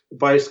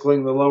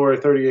bicycling the lower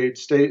 48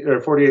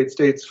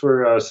 states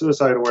for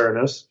suicide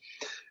awareness.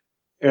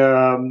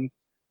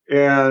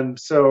 And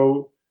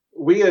so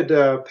we had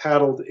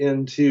paddled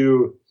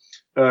into,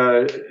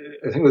 I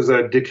think it was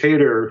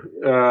Decatur,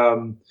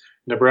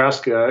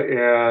 Nebraska,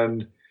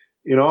 and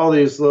all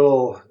these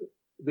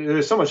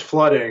there's so much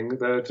flooding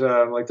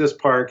that this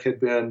park had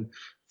been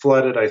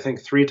flooded, I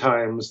think, 3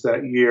 times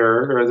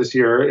this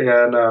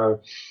year,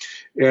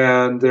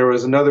 and there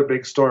was another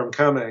big storm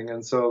coming,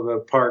 and so the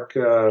park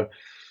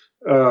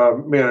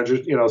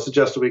manager,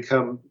 suggested we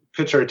come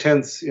pitch our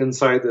tents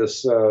inside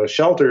this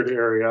sheltered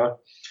area.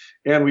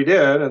 And we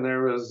did, and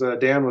there was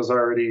Dan was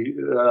already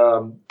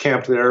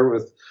camped there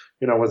with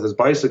his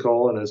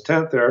bicycle and his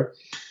tent there,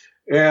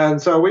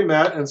 and so we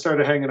met and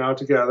started hanging out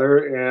together,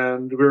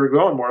 and we were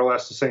going more or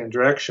less the same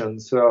direction.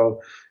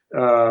 So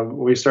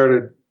we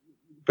started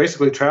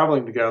basically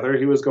traveling together.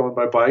 He was going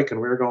by bike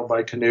and we were going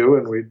by canoe,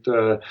 and we'd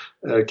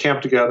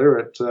camp together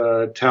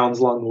at towns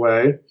along the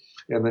way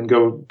and then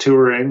go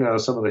touring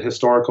some of the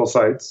historical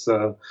sites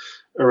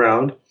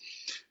around.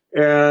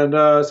 And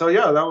so,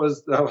 yeah, that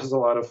was a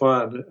lot of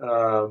fun.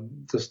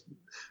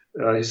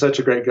 He's such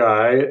a great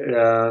guy,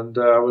 and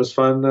it was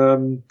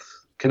fun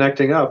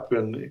connecting up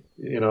in,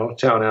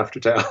 town after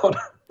town.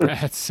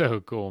 That's so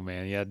cool,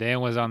 man. Yeah,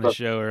 Dan was on the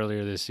show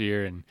earlier this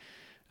year, and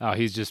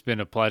he's just been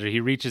a pleasure.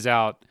 He reaches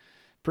out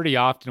pretty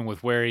often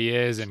with where he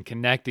is and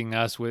connecting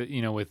us with,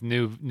 with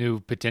new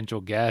potential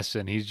guests,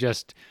 and he's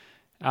just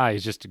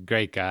a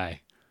great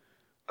guy.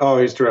 Oh,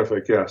 he's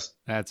terrific. Yes.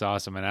 That's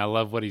awesome. And I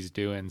love what he's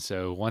doing.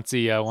 So once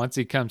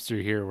he comes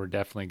through here, we're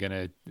definitely going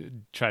to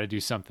try to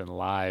do something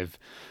live.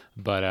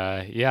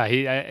 But yeah,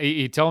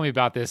 he told me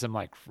about this. I'm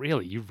like,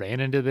 really? You ran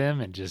into them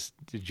and just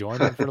joined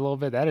them for a little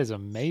bit? That is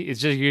amazing.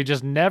 It's just, you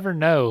just never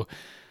know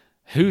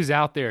who's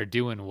out there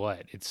doing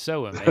what. It's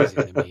so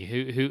amazing to me.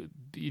 Who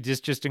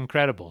just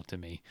incredible to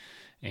me.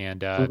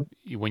 And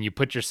when you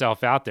put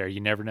yourself out there,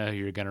 you never know who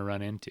you're going to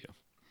run into.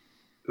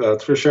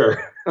 That's for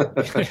sure.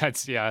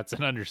 It's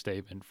an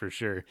understatement for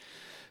sure.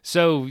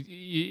 So,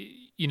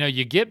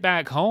 you get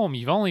back home.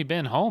 You've only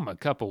been home a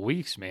couple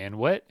weeks, man.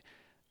 What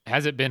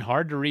has it been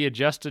hard to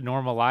readjust to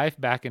normal life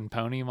back in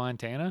Pony,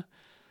 Montana?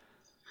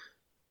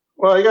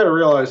 Well, you got to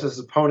realize this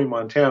is Pony,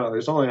 Montana.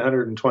 There's only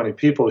 120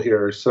 people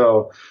here.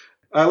 So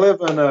I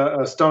live in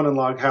a stone and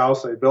log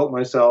house I built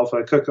myself.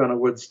 I cook on a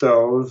wood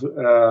stove.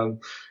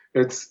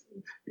 This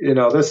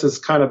has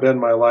kind of been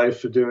my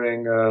life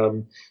doing,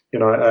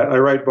 I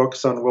write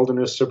books on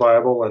wilderness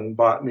survival and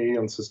botany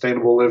and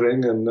sustainable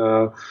living, and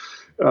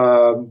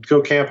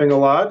go camping a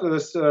lot.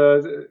 This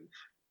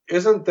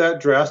isn't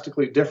that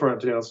drastically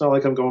different. It's not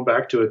like I'm going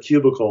back to a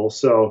cubicle.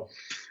 So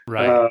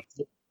right.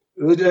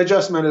 The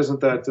adjustment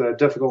isn't that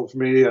difficult for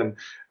me. And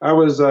I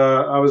was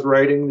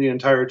writing the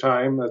entire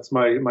time. That's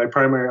my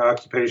primary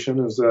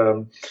occupation is,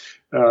 I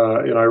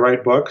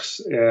write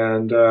books,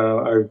 and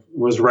I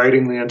was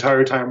writing the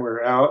entire time we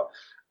were out.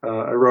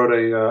 I wrote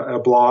a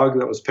blog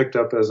that was picked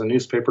up as a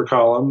newspaper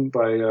column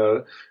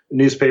by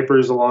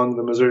newspapers along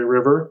the Missouri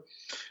River.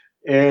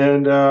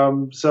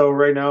 And so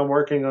right now I'm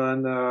working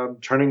on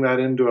turning that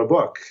into a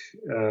book.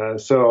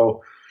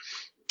 So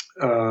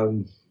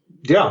I'm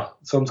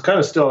kind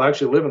of still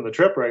actually living the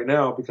trip right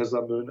now because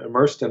I'm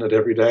immersed in it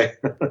every day.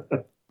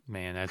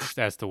 Man,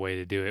 that's the way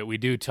to do it. We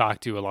do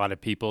talk to a lot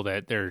of people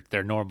that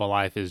their normal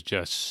life is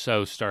just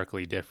so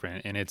starkly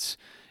different, and it's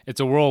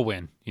a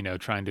whirlwind,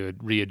 trying to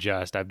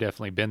readjust. I've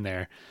definitely been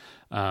there.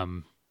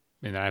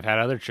 And I've had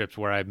other trips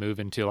where I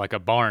move into like a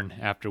barn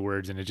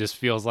afterwards, and it just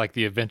feels like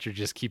the adventure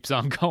just keeps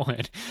on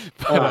going.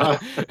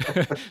 But,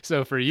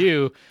 so for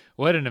you,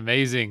 what an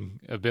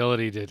amazing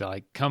ability to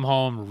like come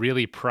home,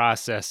 really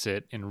process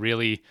it, and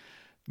really,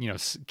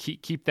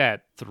 keep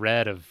that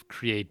thread of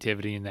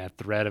creativity and that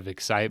thread of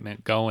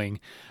excitement going.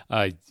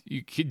 Do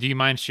you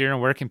mind sharing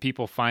where can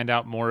people find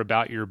out more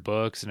about your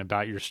books and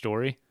about your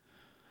story?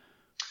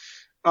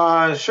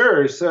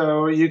 Sure.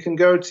 So you can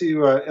go to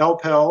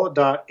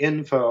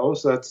elpel.info.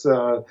 So that's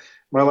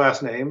my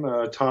last name,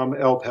 Tom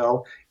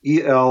Elpel,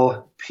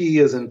 ELP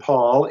as in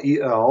Paul,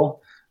 EL.info.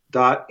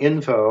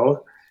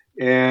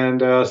 And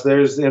so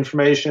there's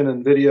information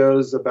and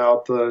videos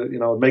about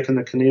making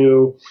the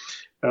canoe,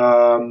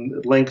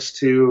 links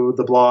to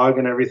the blog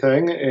and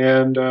everything.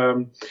 And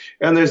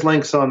there's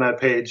links on that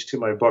page to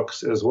my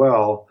books as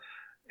well.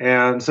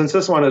 And since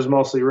this one is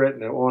mostly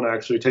written, it won't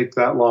actually take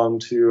that long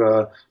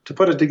to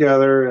put it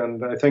together.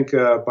 And I think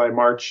by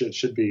March it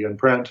should be in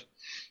print.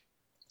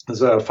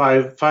 It's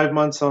 5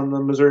 months on the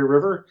Missouri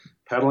River,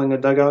 paddling a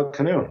dugout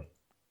canoe.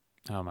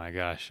 Oh my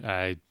gosh,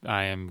 I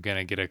am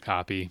gonna get a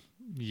copy.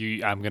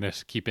 I'm gonna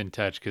keep in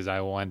touch because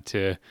I want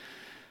to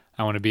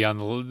be on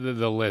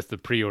the list, the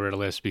pre-order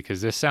list,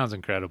 because this sounds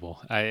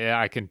incredible.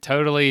 I can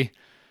totally.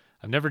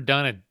 I've never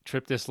done a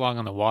trip this long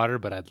on the water,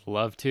 but I'd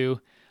love to.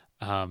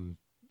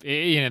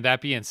 That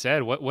being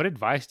said, what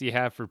advice do you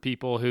have for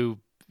people who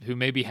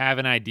maybe have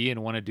an idea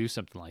and want to do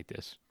something like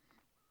this?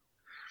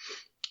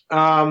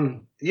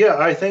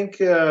 I think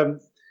the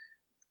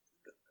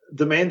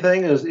main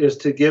thing is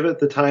to give it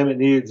the time it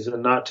needs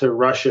and not to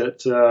rush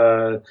it.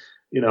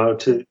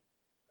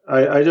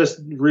 I just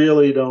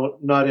really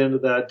not into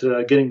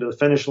that getting to the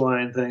finish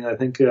line thing. I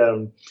think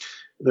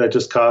that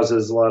just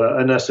causes a lot of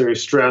unnecessary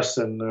stress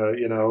and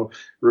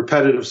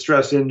repetitive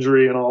stress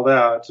injury and all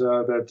that.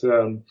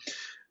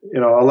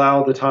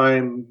 Allow the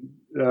time,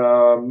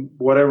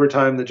 whatever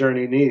time the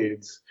journey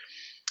needs.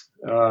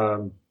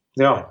 Now,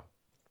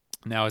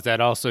 is that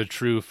also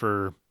true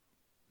for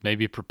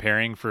maybe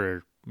preparing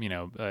for,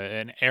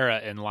 an era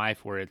in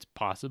life where it's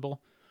possible?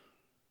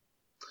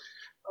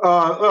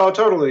 Well,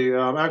 totally.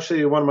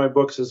 Actually, one of my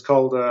books is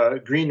called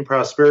Green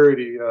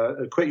Prosperity,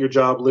 Quit Your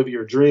Job, Live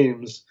Your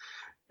Dreams.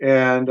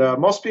 And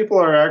most people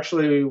are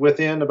actually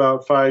within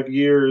about 5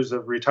 years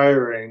of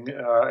retiring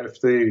if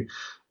they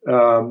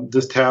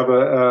just have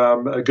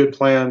a good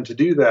plan to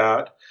do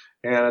that.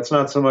 And it's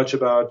not so much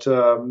about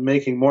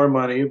making more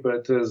money,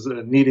 but as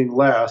needing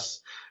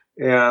less.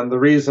 And the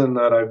reason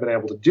that I've been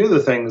able to do the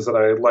things that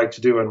I like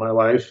to do in my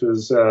life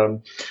is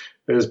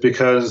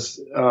because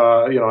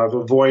I've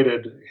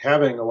avoided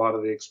having a lot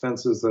of the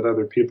expenses that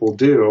other people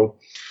do.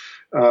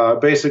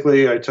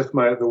 Basically, I took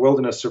the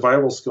wilderness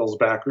survival skills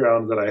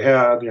background that I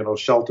had,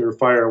 shelter,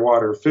 fire,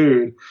 water,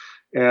 food,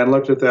 and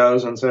looked at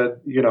those and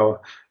said,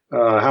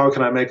 how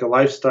can I make a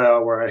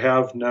lifestyle where I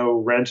have no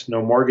rent,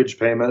 no mortgage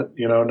payment,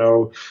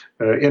 no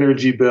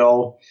energy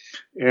bill,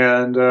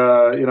 and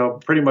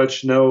pretty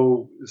much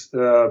no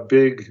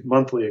big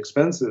monthly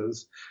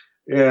expenses.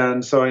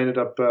 And so I ended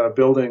up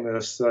building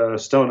this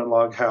stone and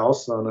log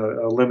house on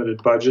a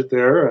limited budget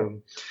there,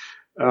 and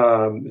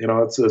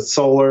it's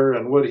solar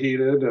and wood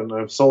heated, and I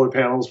have solar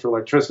panels for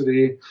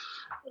electricity.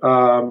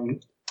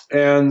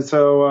 And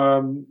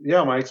so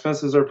my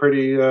expenses are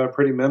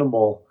pretty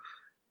minimal.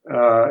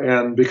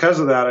 And because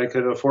of that, I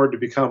could afford to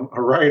become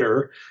a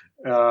writer.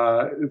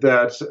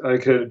 That I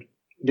could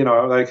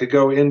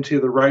go into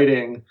the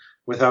writing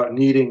without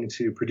needing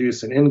to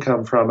produce an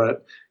income from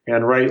it,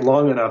 and write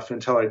long enough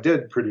until I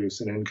did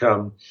produce an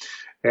income.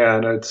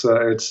 And it's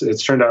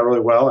turned out really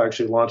well. I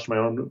actually launched my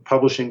own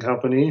publishing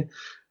company,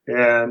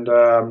 and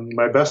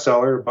my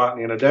bestseller,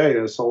 Botany in a Day,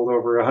 has sold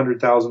over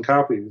 100,000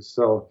 copies.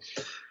 So,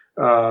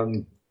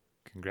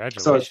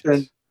 congratulations! So it's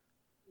been,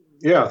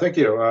 yeah, thank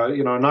you.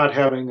 Not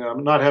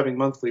having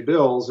monthly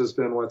bills has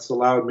been what's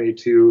allowed me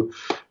to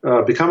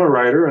become a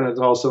writer, and it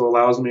also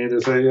allows me to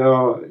say, hey,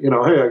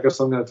 I guess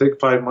I'm going to take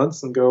 5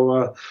 months and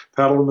go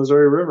paddle the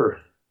Missouri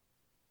River.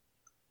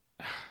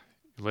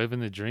 Living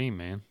the dream,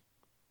 man.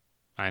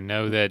 I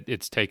know that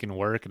it's taken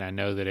work, and I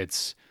know that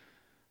it's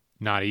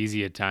not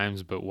easy at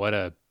times, but what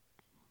a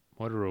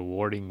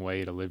rewarding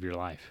way to live your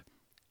life.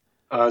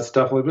 It's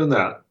definitely been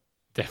that.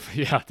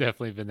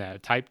 Definitely been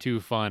that. Type 2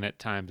 fun at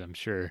times, I'm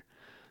sure.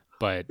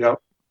 But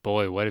yep.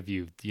 Boy, what have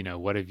you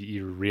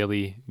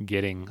really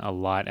getting a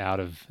lot out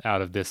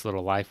of this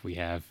little life we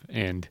have?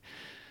 And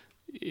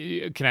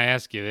can I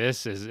ask you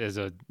this as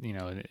a,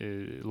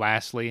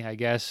 lastly, I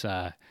guess,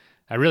 I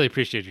really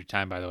appreciate your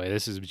time, by the way.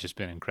 This has just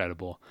been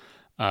incredible.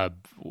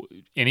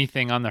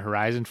 Anything on the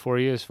horizon for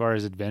you as far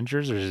as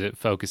adventures, or is it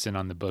focusing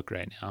on the book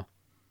right now?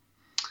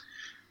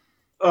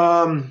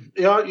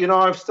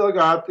 I've still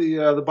got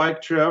the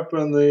bike trip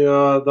and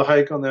the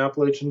hike on the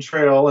Appalachian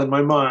Trail in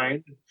my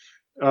mind.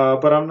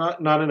 But I'm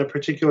not in a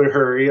particular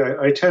hurry.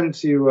 I tend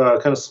to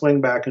kind of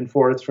swing back and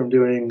forth from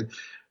doing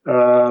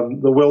the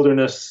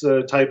wilderness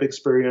type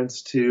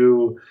experience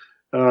to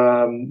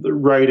the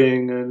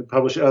writing and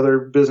publish other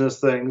business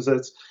things.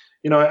 It's,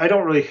 I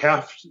don't really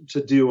have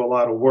to do a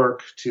lot of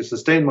work to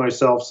sustain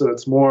myself. So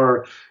it's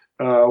more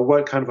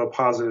what kind of a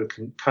positive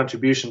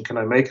contribution can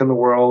I make in the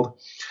world?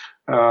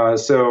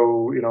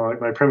 So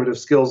my primitive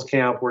skills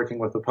camp, working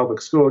with the public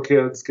school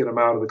kids, get them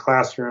out of the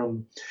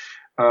classroom.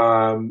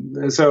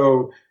 And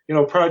so,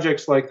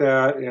 projects like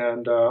that,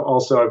 and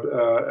also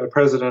a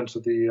president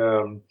of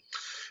the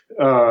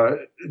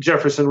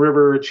Jefferson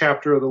River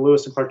chapter of the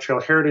Lewis and Clark Trail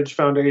Heritage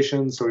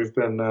Foundation. So we've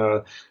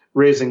been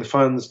raising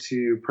funds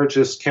to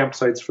purchase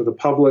campsites for the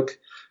public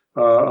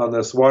on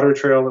this water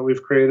trail that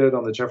we've created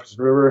on the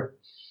Jefferson River.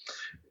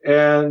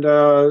 And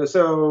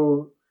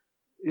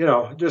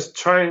just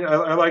trying,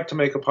 I like to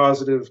make a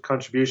positive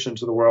contribution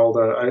to the world.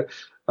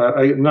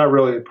 I'm not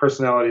really a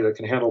personality that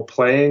can handle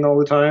playing all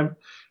the time.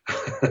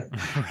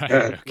 Right.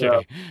 And,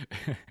 okay.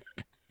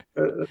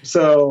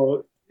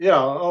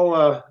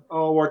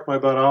 I'll work my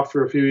butt off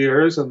for a few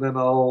years, and then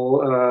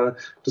I'll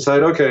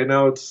decide, okay,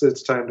 now it's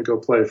time to go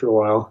play for a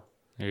while.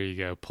 There you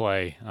go.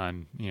 Play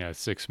on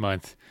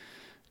 6-month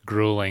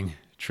grueling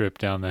trip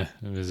down the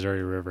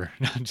Missouri River.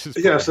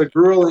 Yes, a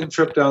grueling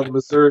trip down the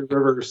Missouri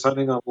River,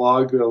 sunning on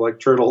log like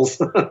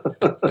turtles.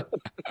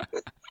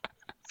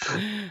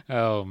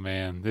 Oh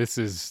man, this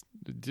is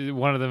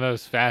one of the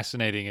most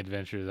fascinating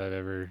adventures I've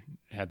ever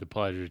had the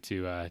pleasure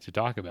to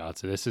talk about.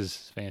 So this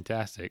is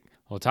fantastic.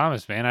 Well,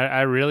 Thomas, man,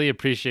 I really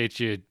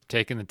appreciate you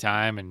taking the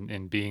time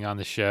and being on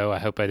the show. I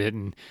hope I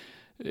didn't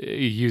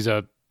use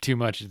up too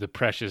much of the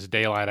precious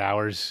daylight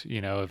hours.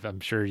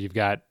 I'm sure you've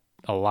got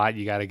a lot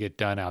you got to get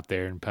done out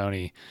there in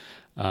Pony.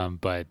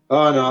 But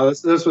oh no,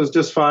 this was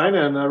just fine,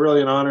 and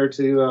really an honor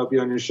to be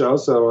on your show.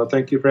 So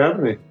thank you for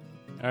having me.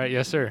 All right,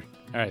 yes, sir.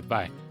 All right,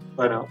 bye.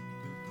 Bye now.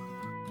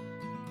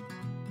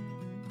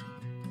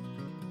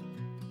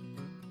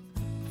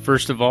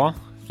 First of all,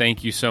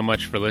 thank you so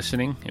much for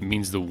listening. It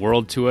means the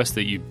world to us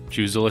that you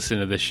choose to listen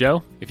to this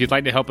show. If you'd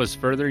like to help us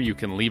further, you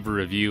can leave a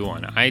review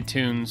on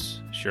iTunes,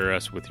 share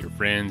us with your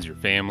friends, your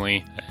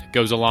family. It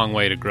goes a long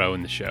way to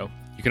growing the show.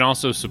 You can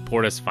also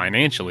support us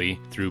financially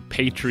through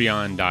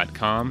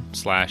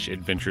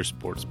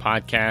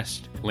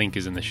patreon.com/adventuresportspodcast. Link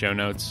is in the show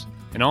notes.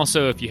 And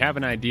also, if you have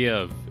an idea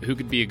of who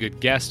could be a good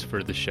guest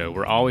for the show,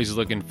 we're always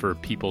looking for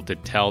people to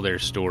tell their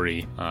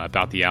story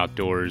about the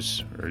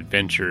outdoors or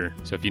adventure.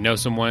 So if you know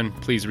someone,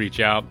 please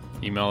reach out.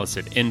 Email us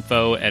at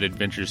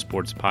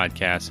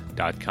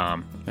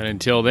info@adventuresportspodcast.com. And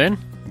until then,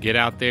 get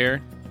out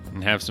there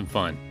and have some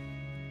fun.